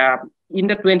in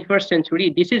the 21st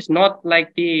century. This is not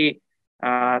like the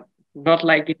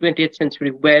 20th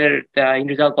century where the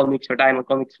Indrizal comics or Diamond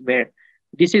comics were.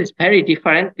 This is very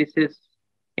different. This is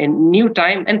a new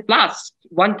time. And plus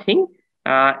one thing,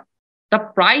 the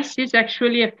price is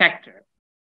actually a factor.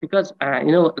 because I've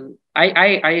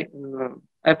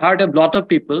heard a lot of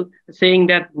people saying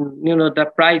that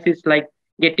the price is like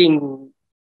getting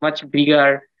much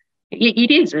bigger.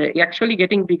 It is actually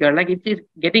getting bigger. Like it is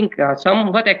getting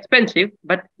somewhat expensive,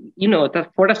 but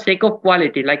for the sake of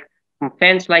quality, like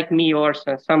fans like me or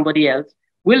somebody else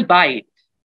will buy it.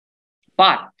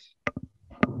 But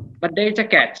there is a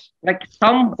catch. Like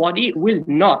somebody will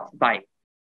not buy.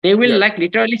 They will like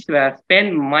literally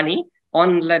spend money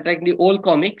on like the old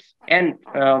comics and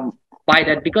buy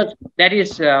that because that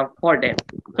is for them.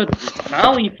 So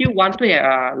now, if you want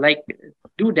to like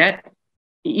do that,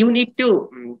 you need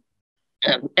to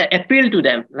appeal to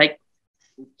them, like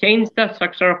change the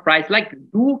structure of price, like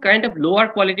do kind of lower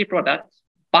quality products,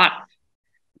 but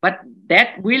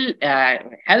that will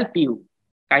help you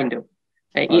kind of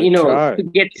to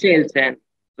get sales and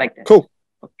like that. Cool.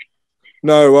 Okay.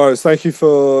 No worries. Thank you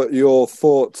for your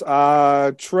thoughts.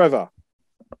 Trevor,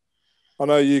 I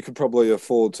know you could probably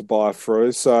afford to buy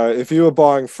Frew. So if you were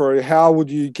buying Frew, how would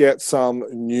you get some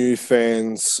new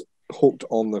fans hooked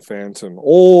on the Phantom?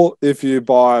 Or if you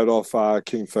buy it off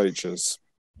King Features?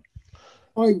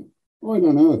 I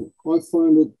don't know. I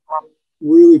find it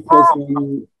really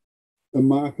puzzling, a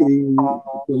marketing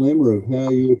dilemma of how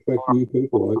you attract new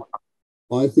people.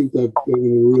 I think they've given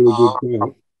a really good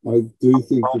crack. I do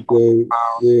think that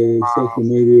their social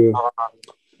media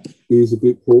is a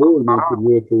bit poor and they could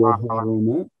work a lot harder on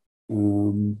that.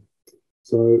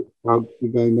 So I'd be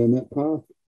going down that path.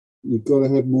 You've got to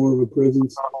have more of a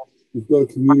presence. You've got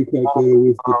to communicate better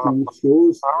with the comic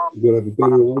stores. You've got to have a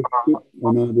better relationship.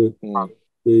 I know that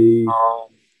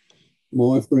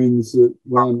my friends that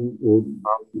run, or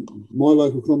my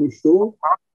local comic store,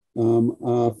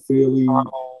 are fairly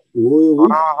loyal,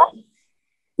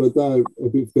 but they're a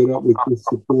bit fed up with just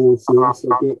the poor service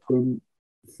they get from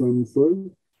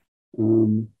Frew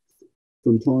from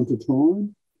time to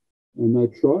time, and they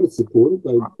try to support it.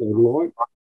 They like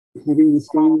having the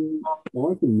strong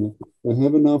item. They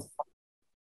have enough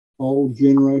old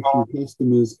generation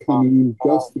customers coming in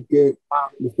just to get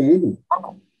the fandom,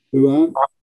 who aren't,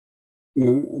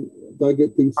 they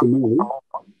get things from me.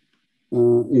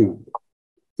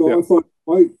 So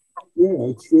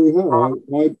it's really hard.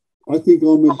 I think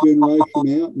I'm a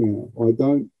generation out now. I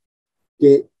don't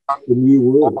get the new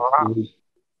world.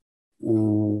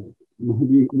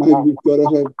 Maybe you've got to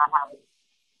have,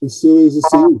 as silly as it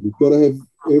sounds, you've got to have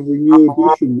every new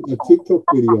edition a TikTok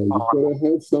video. You've got to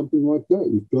have something like that.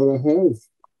 You've got to have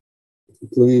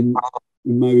Glenn,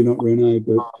 and maybe not Renee,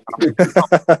 but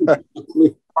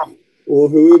or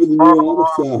whoever the new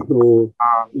artists are, or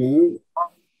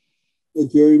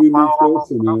Jermayn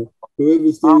Parker,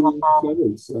 whoever's doing the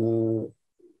covers,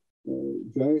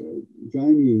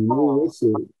 Jamie and all the rest of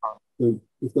it.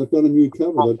 If they've done a new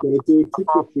cover, they've got to do a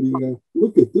TikTok video. Go,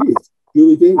 look at this,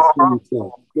 Julie Dent's doing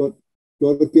stuff. Got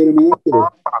to get them out there,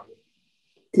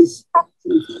 because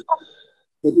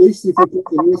at least if you put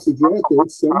the message out there,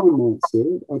 someone might see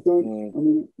it. I don't. I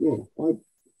mean,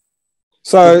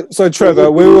 So Trevor,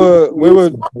 we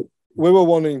were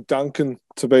wanting Duncan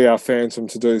to be our Phantom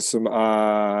to do some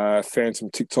Phantom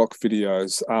TikTok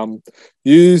videos.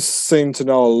 You seem to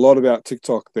know a lot about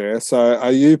TikTok there. So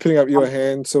are you putting up your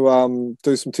hand to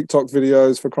do some TikTok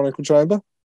videos for Chronicle Chamber?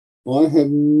 I have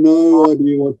no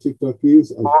idea what TikTok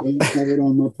is. I don't have it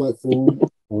on my platform.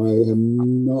 I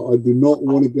do not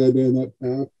want to go down that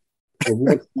path. I've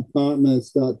watched my partner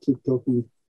start TikToking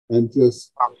and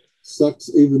just sucks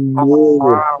even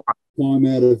more time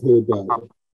out of her day.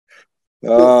 I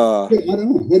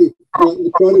don't know. I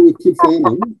tried it with Kid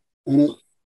Phantom, and I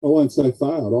won't say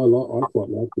failed. I quite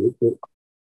liked it, but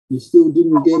you still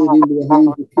didn't get it into the hands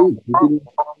of kids. You didn't.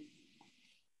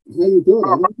 How you do it? I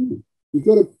don't know. You've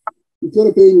got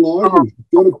to be in libraries.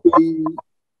 You've got to be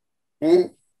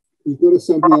at. You've got to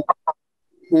somehow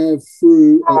have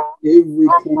Frew at every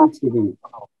comics event.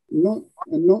 Not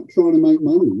trying to make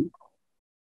money.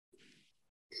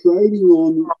 Trading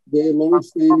on their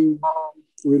long-standing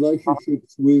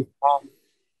relationships with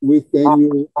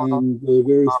Daniel and the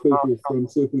various people from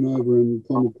Supernova and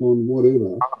Comic Con,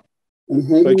 whatever, and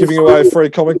so giving away free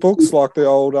comic books like the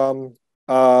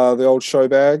old show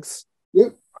bags.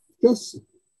 Yep,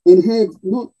 and have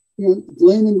not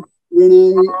Glenn and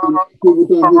Renee and people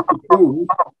don't have to come,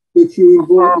 but you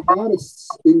invite the artists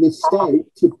in the state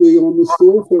to be on the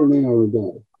store for an hour a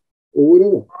day or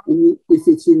whatever. And if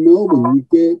it's in Melbourne, you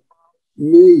get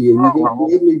me and you get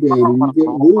Bradley down and you get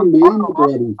Will Man the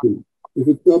bloody thing. If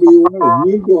it's WA,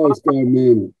 you guys go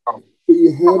man it. But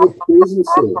you have a presence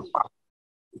there.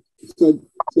 So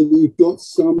that you've got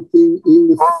something in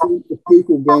the front of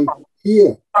people going,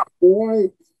 here,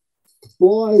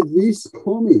 buy this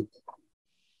comic.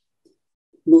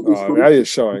 not this Oh, comic. now you're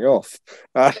showing off.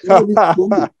 Not this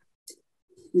comic.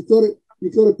 You've got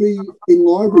to be in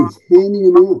libraries,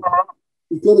 handing them out.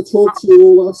 You've got to talk to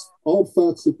all us old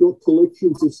farts that got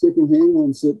collections of second-hand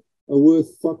ones that are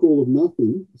worth fuck all of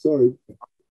nothing. Sorry.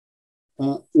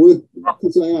 Worth,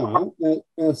 because they are,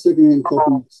 our second-hand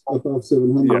copies above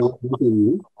 700 are worth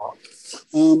anyway.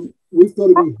 We have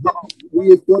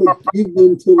got to give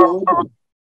them to libraries.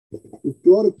 We've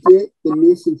got to get the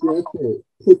message out there.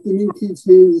 Put them in kids'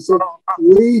 hands and say,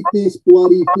 read this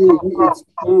bloody thing, it's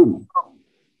done.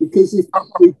 Because if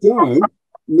we don't,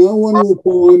 no one will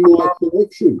buy my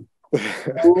collection.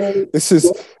 This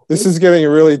is getting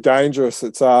really dangerous.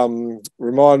 It's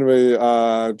reminding me.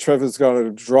 Trevor's going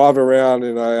to drive around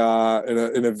in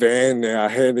a van now,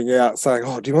 handing out, saying,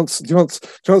 "Oh, do you want some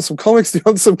comics? Do you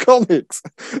want some comics?"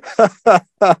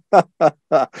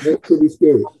 That's pretty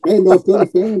scary. And I've got a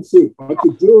fan suit. I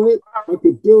could do it.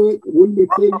 It wouldn't be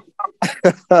pretty.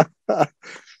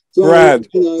 So Brad.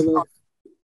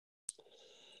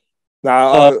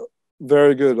 No,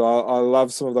 very good. I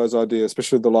love some of those ideas,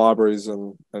 especially the libraries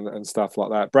and stuff like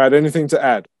that. Brad, anything to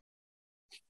add?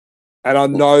 And I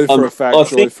know for a fact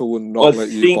Joyful will not let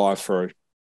you buy Frew.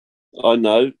 I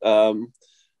know.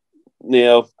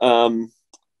 Now,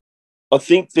 I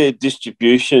think their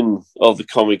distribution of the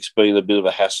comics been a bit of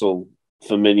a hassle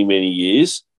for many, many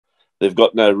years. They've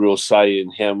got no real say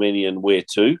in how many and where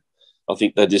to. I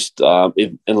think they just,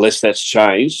 unless that's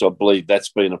changed, I believe that's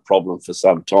been a problem for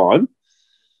some time.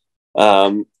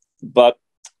 But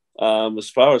as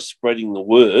far as spreading the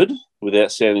word,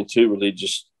 without sounding too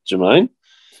religious, Jermaine,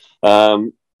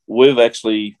 we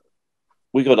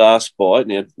got asked by,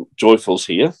 now Joyful's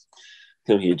here.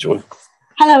 Come here, Joy.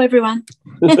 Hello, everyone.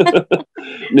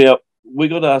 Now, we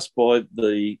got asked by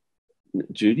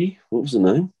Judy, what was her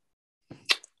name?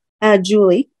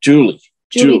 Julie Dietrich.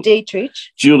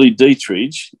 Julie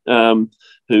Dietrich, who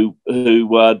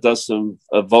does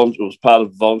was part of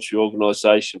a voluntary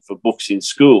organisation for books in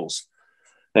schools,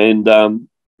 and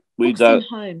Books in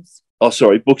homes. Oh,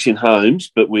 sorry, books in homes.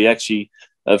 But we actually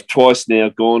have twice now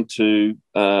gone to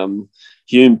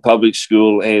Hume Public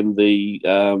School and the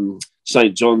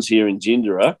St John's here in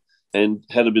Jindera, and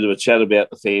had a bit of a chat about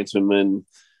the Phantom and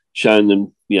shown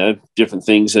them, different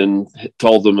things, and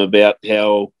told them about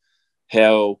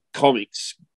how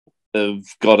comics have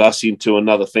got us into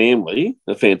another family,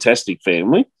 a fantastic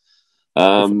family. With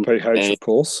a PH, of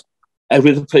course. And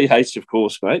with a PH, of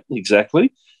course, mate,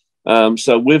 exactly.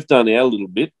 So we've done our little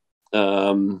bit.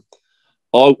 I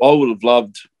would have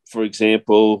loved, for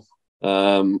example,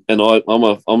 and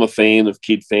I'm a fan of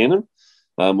Kid Phantom.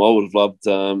 I would have loved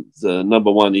the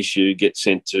 #1 issue get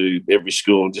sent to every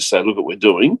school and just say, look what we're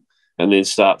doing, and then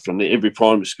start from there, every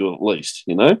primary school at least,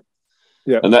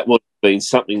 Yeah. And that would have been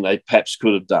something they perhaps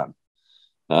could have done.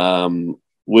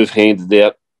 We've handed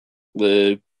out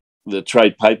the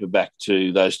trade paperback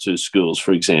to those two schools,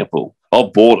 for example.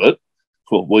 I've bought it.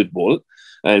 Well, we've bought it,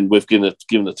 and we've given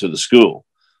it to the school.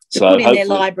 To put in their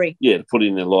library. Yeah, to put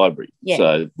in their library. Yeah.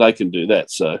 So they can do that.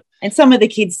 So. And some of the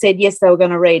kids said yes, they were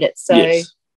going to read it. So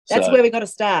yes. that's where we got to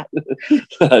start.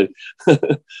 So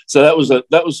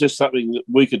that was just something that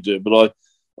we could do. But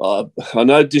I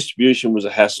know distribution was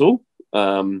a hassle.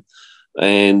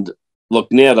 And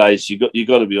look, nowadays you got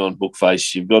to be on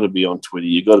Bookface, you've got to be on Twitter,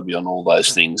 you've got to be on all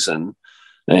those things, and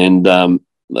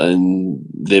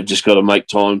they've just got to make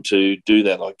time to do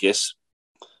that, I guess,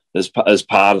 as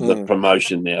part of the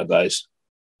promotion nowadays.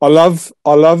 I love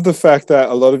the fact that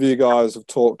a lot of you guys have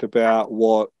talked about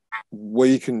what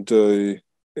we can do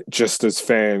just as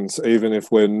fans, even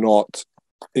if we're not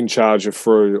in charge of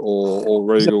Frew or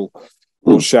Regal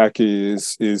or Shaki.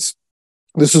 Is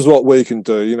this is what we can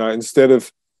do? Instead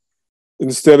of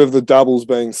the doubles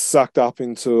being sucked up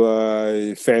into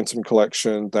a Phantom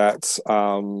collection that's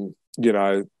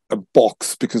a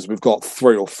box because we've got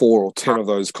 3 or 4 or 10 of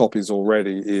those copies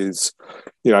already, is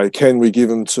can we give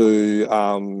them to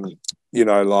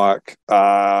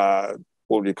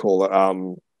what do you call it,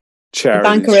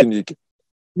 charities?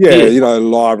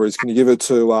 Libraries. Can you give it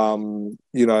to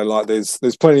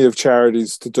there's plenty of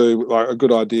charities to do. Like, a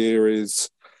good idea is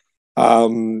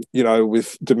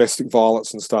with domestic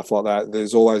violence and stuff like that,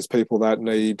 there's always people that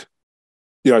need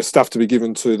stuff to be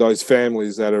given to those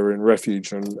families that are in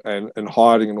refuge and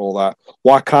hiding and all that.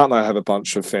 Why can't they have a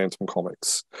bunch of Phantom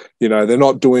comics? They're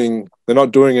not doing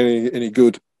any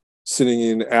good sitting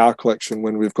in our collection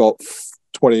when we've got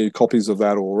 20 copies of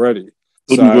that already.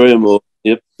 Couldn't agree more.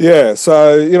 Yep. Yeah,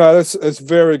 so it's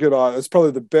very good. It's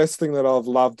probably the best thing that I've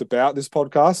loved about this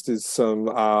podcast is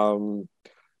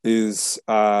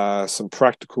some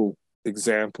practical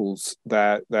examples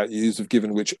that yous have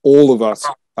given, which all of us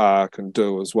can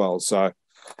do as well. So,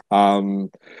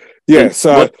 yeah.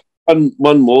 So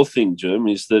one more thing, Jim,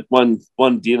 is that one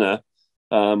dinner,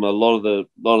 a lot of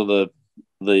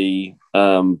the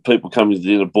people coming to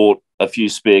dinner bought a few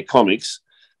spare comics,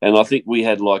 and I think we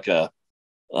had like a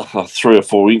 3 or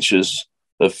 4 inches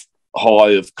of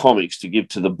high of comics to give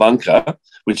to the bunker,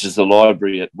 which is the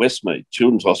library at Westmead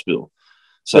Children's Hospital.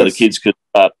 So the kids could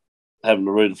start having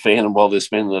to read a phan while they're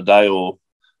spending a day or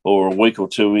a week or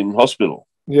 2 in hospital.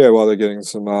 Yeah, while they're getting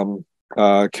some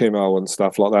chemo and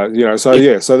stuff like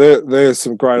that. So there's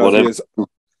some great ideas.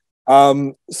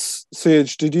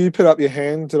 Siege, did you put up your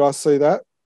hand? Did I see that?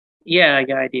 Yeah,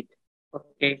 I did.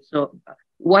 Okay, so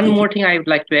one more thing I would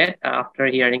like to add after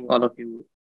hearing all of you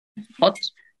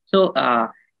thoughts. So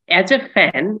as a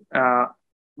phan,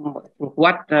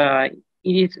 what it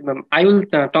is, I will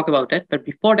talk about that. But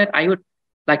before that, I would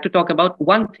like to talk about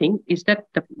one thing, is that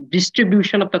the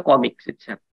distribution of the comics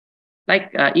itself.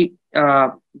 Like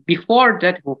before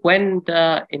that, when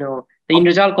the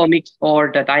Indrazal comics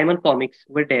or the Diamond comics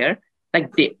were there,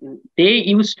 like they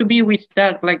used to be with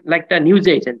the like the news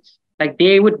agents. Like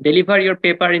they would deliver your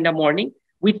paper in the morning.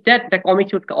 With that, the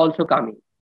comics would also come in.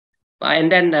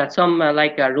 And then some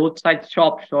roadside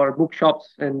shops or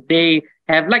bookshops, and they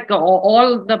have like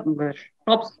all the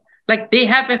shops, like they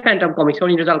have a Phantom comics or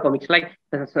Indrazal comics. Like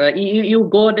you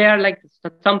go there, like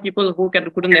some people who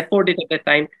couldn't afford it at the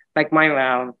time, like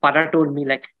my father told me,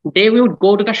 like they would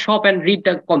go to the shop and read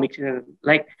the comics.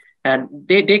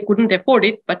 They couldn't afford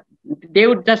it, but they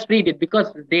would just read it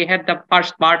because they had the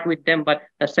first part with them, but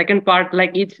the second part, like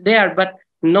it's there, but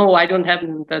no, I don't have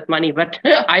that money, but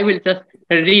I will just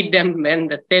read them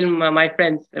and tell my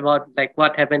friends about like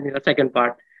what happened in the second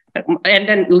part. And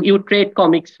then you trade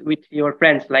comics with your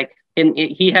friends. Like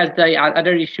he has the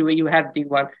other issue, you have the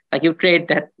one. Like you trade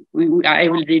that. I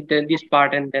will read this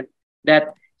part and then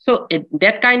that. So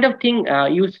that kind of thing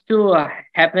used to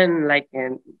happen like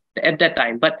at that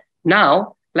time. But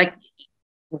now, like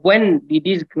when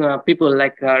these people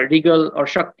like Regal or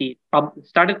Shakti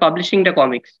started publishing the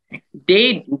comics,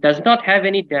 they does not have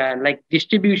any like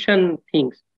distribution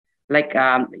things. Like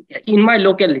in my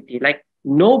locality, like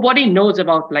nobody knows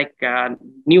about like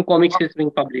new comics is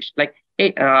being published. Like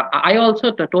I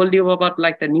also told you about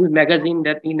like the news magazine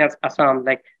that in Assam,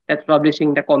 like that's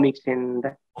publishing the comics in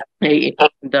the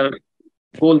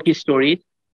Gold Key stories.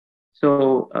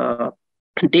 So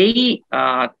they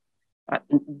also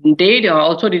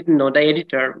didn't know, the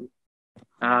editor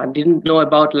didn't know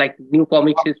about like new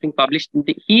comics is being published.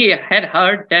 He had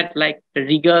heard that like the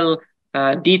Regal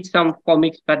did some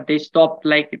comics, but they stopped,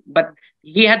 like, but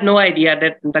he had no idea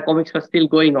that the comics were still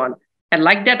going on. And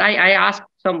like that, I asked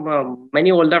some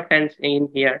many older fans in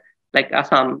here, like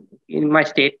Assam, in my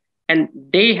state, and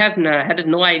they have had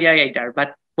no idea either.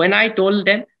 But when I told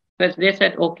them, they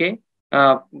said, okay.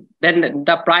 Then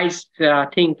the price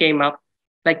thing came up.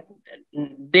 Like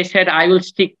they said, I will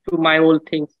stick to my old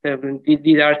things.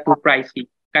 These are too pricey,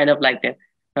 kind of like that.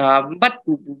 But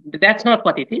that's not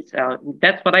what it is.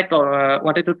 That's what I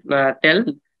wanted to tell,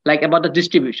 like about the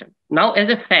distribution. Now, as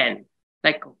a phan,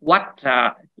 like what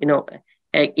a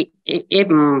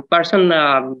person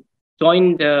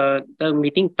joined the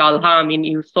meeting. Talha, I mean,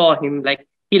 you saw him. Like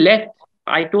he left.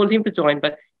 I told him to join,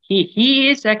 but he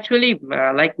is actually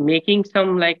like making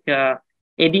some like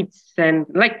edits and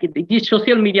like these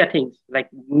social media things. Like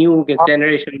new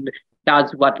generation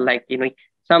does what, like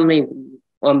some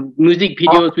music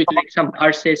videos with like some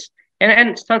verses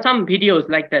and some videos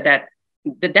like that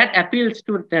appeals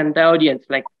to the audience,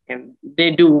 like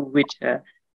they do which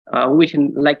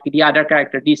like the other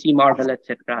character, DC, Marvel,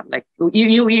 etc. Like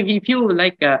if you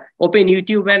like open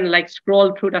YouTube and like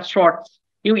scroll through the shorts,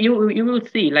 you will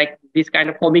see like this kind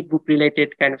of comic book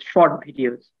related kind of short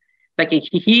videos. Like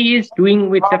he is doing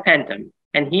with the Phantom,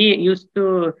 and he used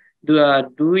to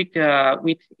do it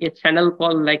with a channel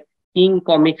called like King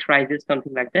Comics Rises,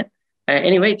 something like that.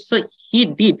 Anyway, so he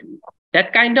did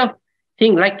that kind of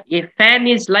thing. Like a phan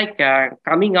is like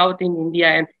coming out in India,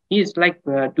 and he's like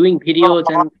doing videos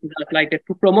and stuff like that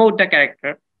to promote the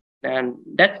character, and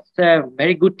that's a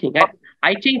very good thing.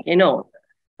 I think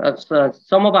so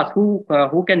some of us who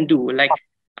can do like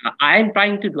I'm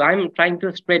trying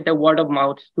to spread the word of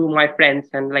mouth to my friends,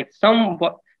 and like some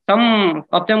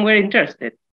of them were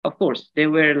interested. Of course, they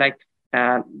were like,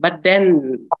 but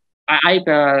then I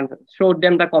showed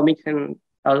them the comics and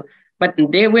but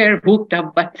they were hooked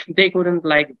up, but they couldn't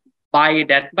like buy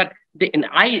that. But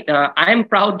I am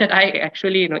proud that I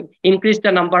actually increased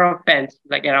the number of fans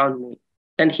like around me.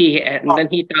 Then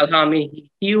he told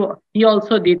me he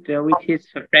also did with his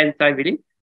friends, I believe.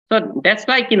 So that's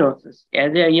like,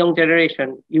 as a young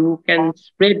generation, you can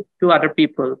spread to other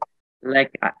people.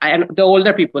 Like the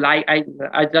older people, I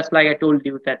just like I told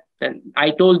you that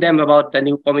I told them about the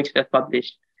new comics that's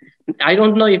published. I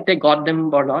don't know if they got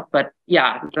them or not, but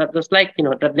yeah, just like,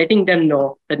 that letting them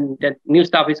know that new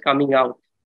stuff is coming out.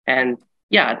 And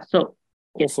yeah, so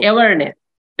yes, Awesome. awareness,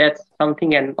 that's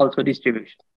something, and also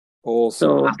distribution. Awesome.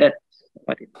 So that's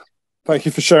what it is. Thank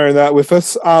you for sharing that with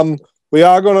us. We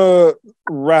are going to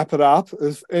wrap it up.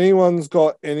 If anyone's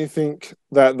got anything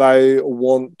that they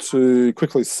want to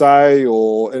quickly say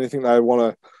or anything they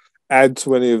want to add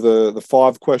to any of the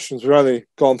 5 questions, we've only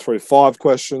gone through 5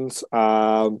 questions.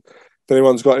 If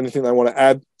anyone's got anything they want to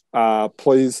add,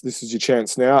 please, this is your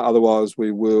chance now. Otherwise,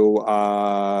 we will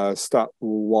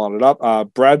wind it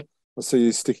up. Brad, I see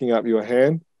you sticking up your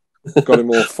hand. Got him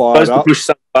all fired up. Push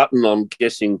some button, I'm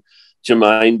guessing,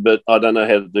 Jermaine, but I don't know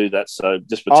how to do that, so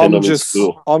just pretend I'm in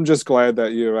school. I'm just glad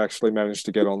that you actually managed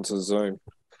to get onto Zoom.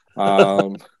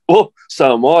 Well,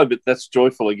 so am I, but that's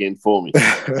joyful again for me.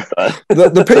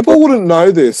 The people wouldn't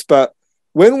know this, but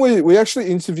when we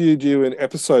actually interviewed you in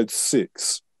episode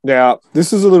 6, now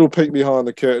this is a little peek behind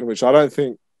the curtain, which I don't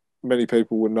think many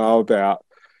people would know about.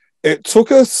 It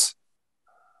took us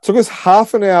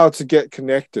half an hour to get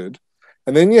connected.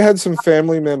 And then you had some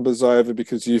family members over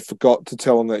because you forgot to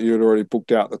tell them that you had already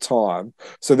booked out the time.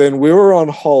 So then we were on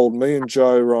hold. Me and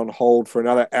Joe were on hold for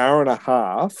another hour and a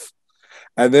half.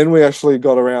 And then we actually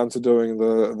got around to doing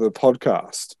the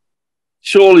podcast.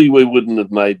 Surely we wouldn't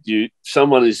have made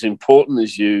someone as important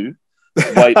as you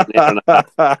wait an hour and a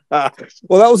half.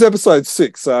 Well, that was episode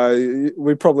 6, so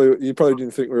you probably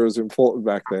didn't think we were as important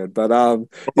back then, but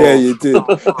yeah, you did.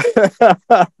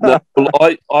 No,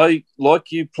 well, I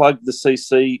like you plug the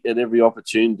CC at every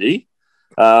opportunity.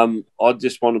 I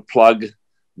just want to plug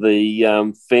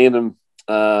the Phantom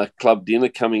Club dinner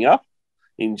coming up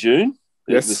in June.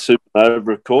 Yes, the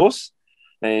Supernova, of course,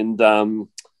 and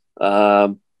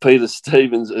Peter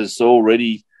Stevens has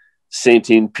already sent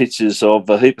in pictures of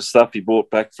a heap of stuff he brought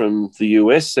back from the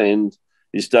US and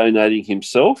is donating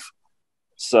himself.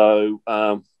 So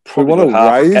we want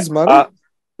to raise money.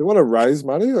 We want to raise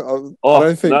money. I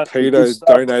don't think Peter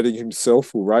donating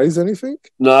himself will raise anything.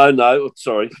 No.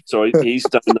 Sorry. He's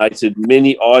donated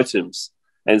many items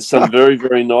and some very,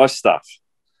 very nice stuff.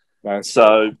 Nice.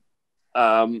 So,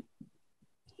 so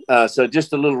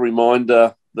just a little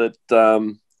reminder that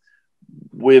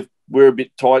we're a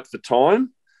bit tight for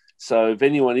time. So if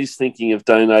anyone is thinking of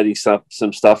donating some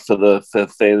stuff for the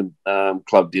Phantom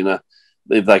Club dinner,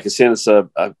 if they can send us a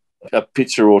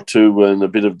picture or two and a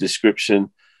bit of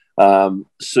description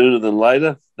sooner than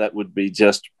later, that would be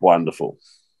just wonderful.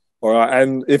 All right.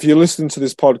 And if you're listening to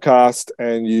this podcast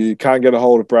and you can't get a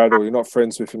hold of Brad or you're not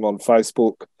friends with him on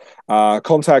Facebook,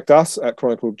 contact us at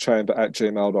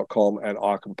chroniclechamber@gmail.com and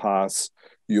I can pass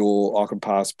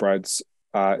Brad's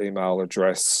email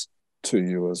address to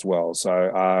you as well.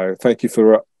 So thank you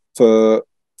for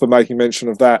making mention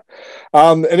of that.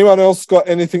 Anyone else got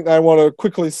anything they want to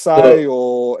quickly say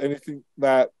or anything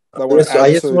that they want to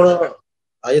add to?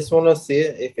 I just want to say,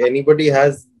 if anybody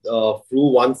has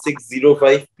Frew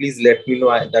 1605, please let me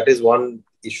know. That is one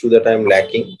issue that I'm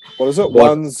lacking. What is it?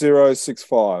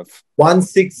 1065.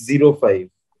 1605.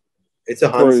 It's a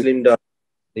Hans Linda.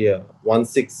 Yeah,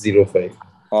 1605.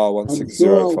 Oh,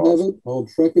 1605. I'll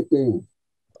track it down.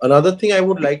 Another thing I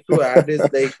would like to add is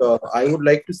I would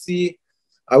like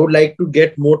to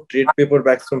get more trade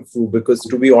paperbacks from Frew, because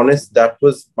to be honest, that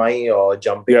was my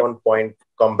jumping on point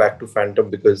come back to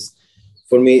Phantom, because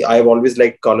for me, I've always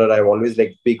liked color. I've always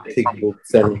liked big, thick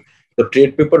books, and the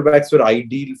trade paperbacks were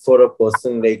ideal for a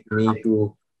person like me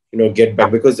to, get back.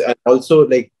 Because and also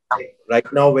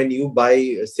right now, when you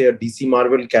buy, say, a DC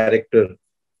Marvel character,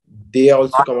 they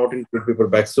also come out in trade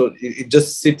paperbacks. So it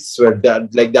just sits where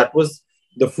that was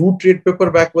the Frew trade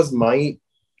paperback was my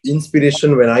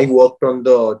inspiration when I worked on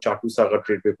the Chatu Saga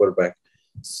trade paperback.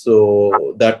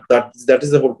 So that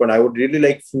is the whole point. I would really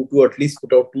like Frew to at least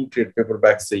put out 2 trade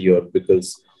paperbacks a year,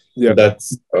 because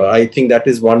that's I think that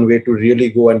is one way to really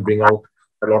go and bring out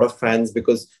a lot of fans,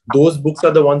 because those books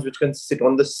are the ones which can sit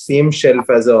on the same shelf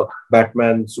as a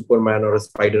Batman, Superman, or a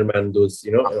Spider-Man. Those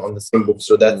on the same book.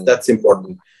 So that's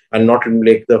important, and not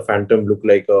make the Phantom look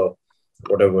like a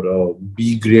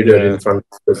B grader in front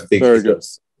of the big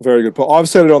figures. Very good. But I've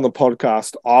said it on the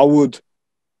podcast. I would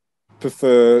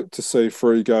prefer to see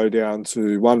Frew go down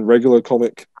to 1 regular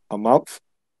comic a month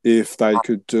if they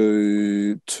could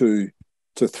do 2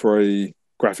 to 3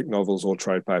 graphic novels or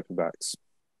trade paperbacks.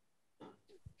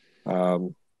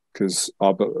 Because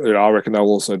I reckon they'll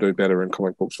also do better in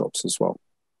comic book shops as well.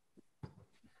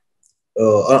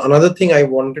 Another thing I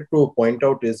wanted to point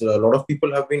out is a lot of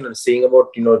people have been saying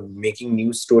about making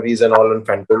news stories and all on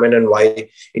Phantoman, and why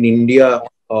in India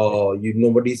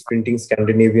nobody's printing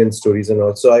Scandinavian stories and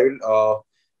all. So I will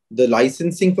the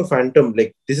licensing for Phantom,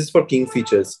 like this is for King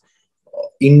Features.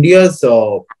 India's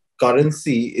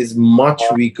currency is much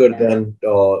weaker than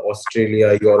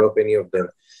Australia, Europe, any of them.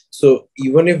 So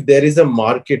even if there is a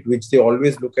market, which they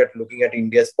always looking at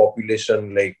India's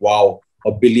population, like wow,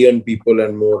 1 billion people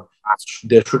and more,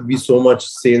 there should be so much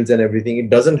sales and everything. It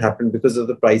doesn't happen because of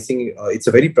the pricing. It's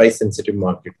a very price sensitive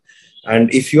market.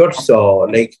 And if you're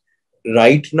like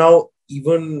right now,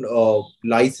 even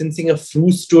licensing a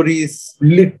Frew story is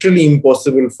literally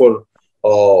impossible for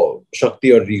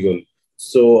Shakti or Regal.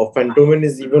 So Phantoman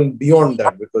is even beyond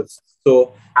that, because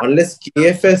so unless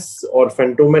KFS or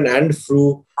Phantoman and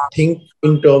Frew think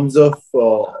in terms of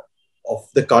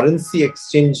the currency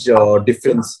exchange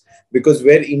difference, because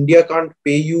where India can't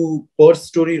pay you per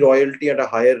story royalty at a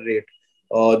higher rate,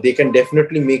 they can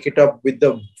definitely make it up with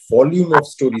the volume of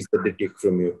stories that they take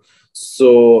from you.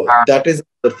 So that is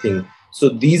the thing. So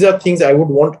these are things I would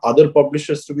want other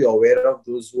publishers to be aware of,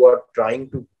 those who are trying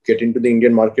to get into the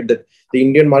Indian market, that the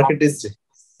Indian market is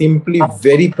simply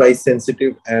very price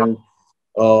sensitive, and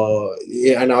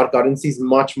our currency is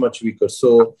much weaker.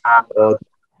 So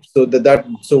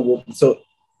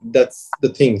that's the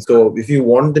thing. So if you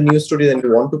want the news story and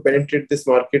you want to penetrate this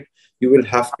market, you will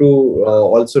have to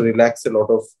also relax a lot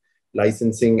of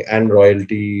licensing and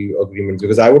royalty agreements,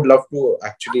 because I would love to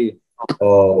actually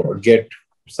get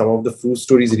some of the Frew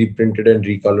stories reprinted and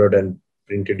recolored and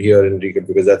printed here in Regal,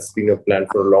 because that's been a plan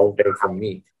for a long time for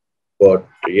me. But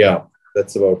yeah,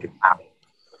 that's about it.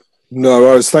 No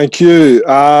worries. Thank you.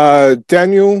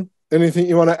 Daniel, anything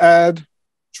you want to add?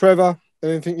 Trevor,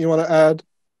 anything you want to add?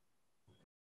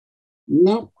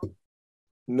 No.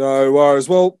 No worries.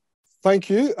 Well, thank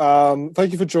you.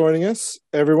 Thank you for joining us,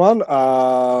 everyone.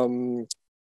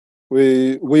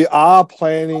 We are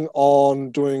planning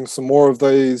on doing some more of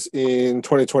these in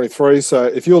 2023. So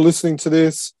if you're listening to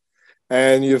this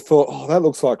and you thought, oh, that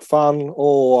looks like fun,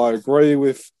 or I agree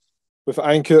with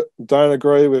Ankit, don't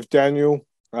agree with Daniel,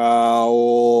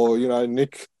 or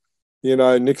Nick,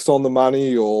 Nick's on the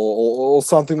money, or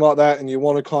something like that, and you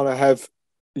want to kind of have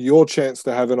your chance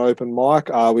to have an open mic,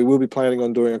 we will be planning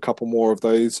on doing a couple more of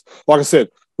these. Like I said,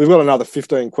 we've got another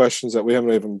 15 questions that we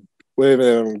haven't even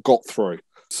got through.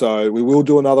 So we will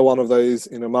do another one of these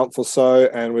in a month or so,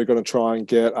 and we're going to try and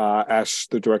get Ash,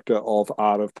 the director of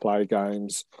Art of Play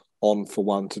Games, on for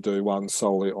one to do one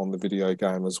solely on the video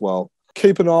game as well.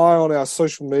 Keep an eye on our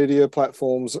social media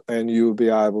platforms and you will be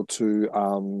able to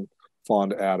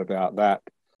find out about that.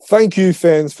 Thank you,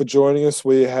 fans, for joining us.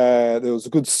 There was a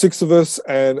good 6 of us,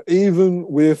 and even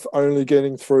with only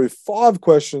getting through 5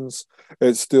 questions,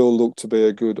 it still looked to be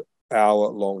a good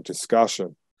hour-long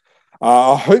discussion.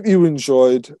 I hope you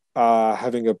enjoyed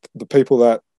having the people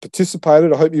that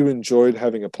participated. I hope you enjoyed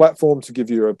having a platform to give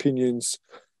your opinions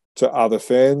to other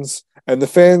fans. And the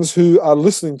fans who are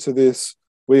listening to this,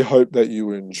 we hope that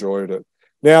you enjoyed it.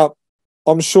 Now,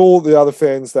 I'm sure the other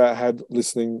fans that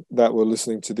were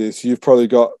listening to this, you've probably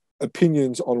got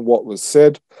opinions on what was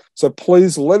said. So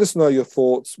please let us know your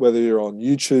thoughts, whether you're on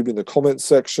YouTube in the comments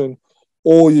section,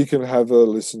 or you can have a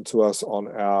listen to us on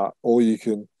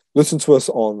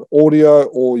audio,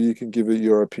 or you can give it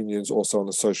your opinions also on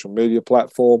the social media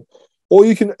platform, or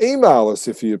you can email us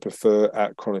if you prefer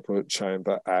at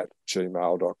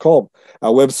chroniclechamber@gmail.com.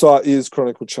 Our website is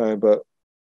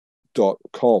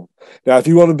chroniclechamber.com. Now, if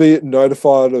you want to be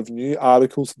notified of new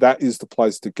articles, that is the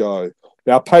place to go.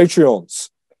 Now, Patreons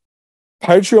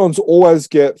always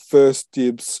get first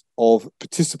dibs of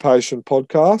participation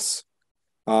podcasts.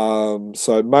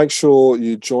 So make sure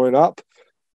you join up.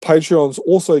 Patreons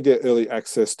also get early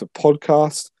access to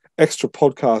podcasts, extra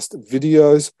podcast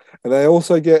videos, and they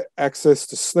also get access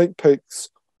to sneak peeks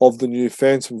of the new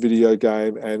Phantom video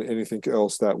game and anything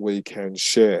else that we can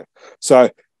share. So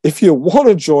if you want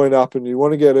to join up and you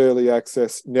want to get early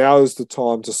access, now is the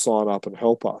time to sign up and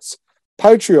help us.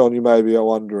 Patreon, you may be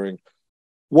wondering,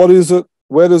 what is it?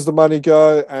 Where does the money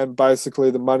go? And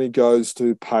basically the money goes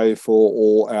to pay for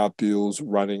all our bills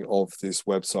running of this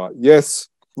website. Yes,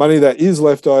 money that is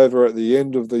left over at the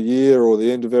end of the year or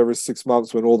the end of every 6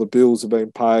 months when all the bills have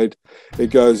been paid, it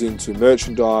goes into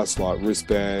merchandise like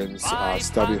wristbands,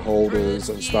 stubby holders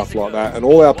and stuff like that. And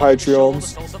all our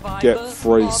Patreons get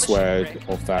free swag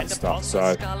of that stuff.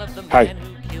 So, hey,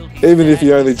 Even if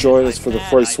you only join us for the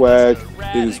free swag,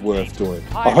 it is worth doing.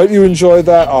 I hope you enjoyed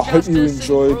that. I hope you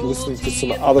enjoyed listening to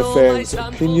some other fans'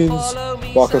 opinions.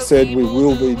 Like I said, we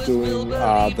will be doing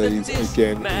these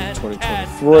again in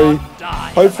 2023.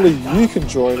 Hopefully you can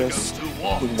join us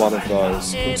in one of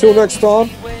those. Until next time,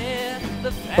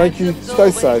 thank you,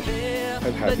 stay safe,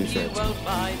 and happy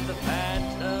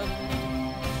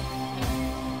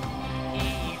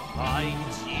Phantom.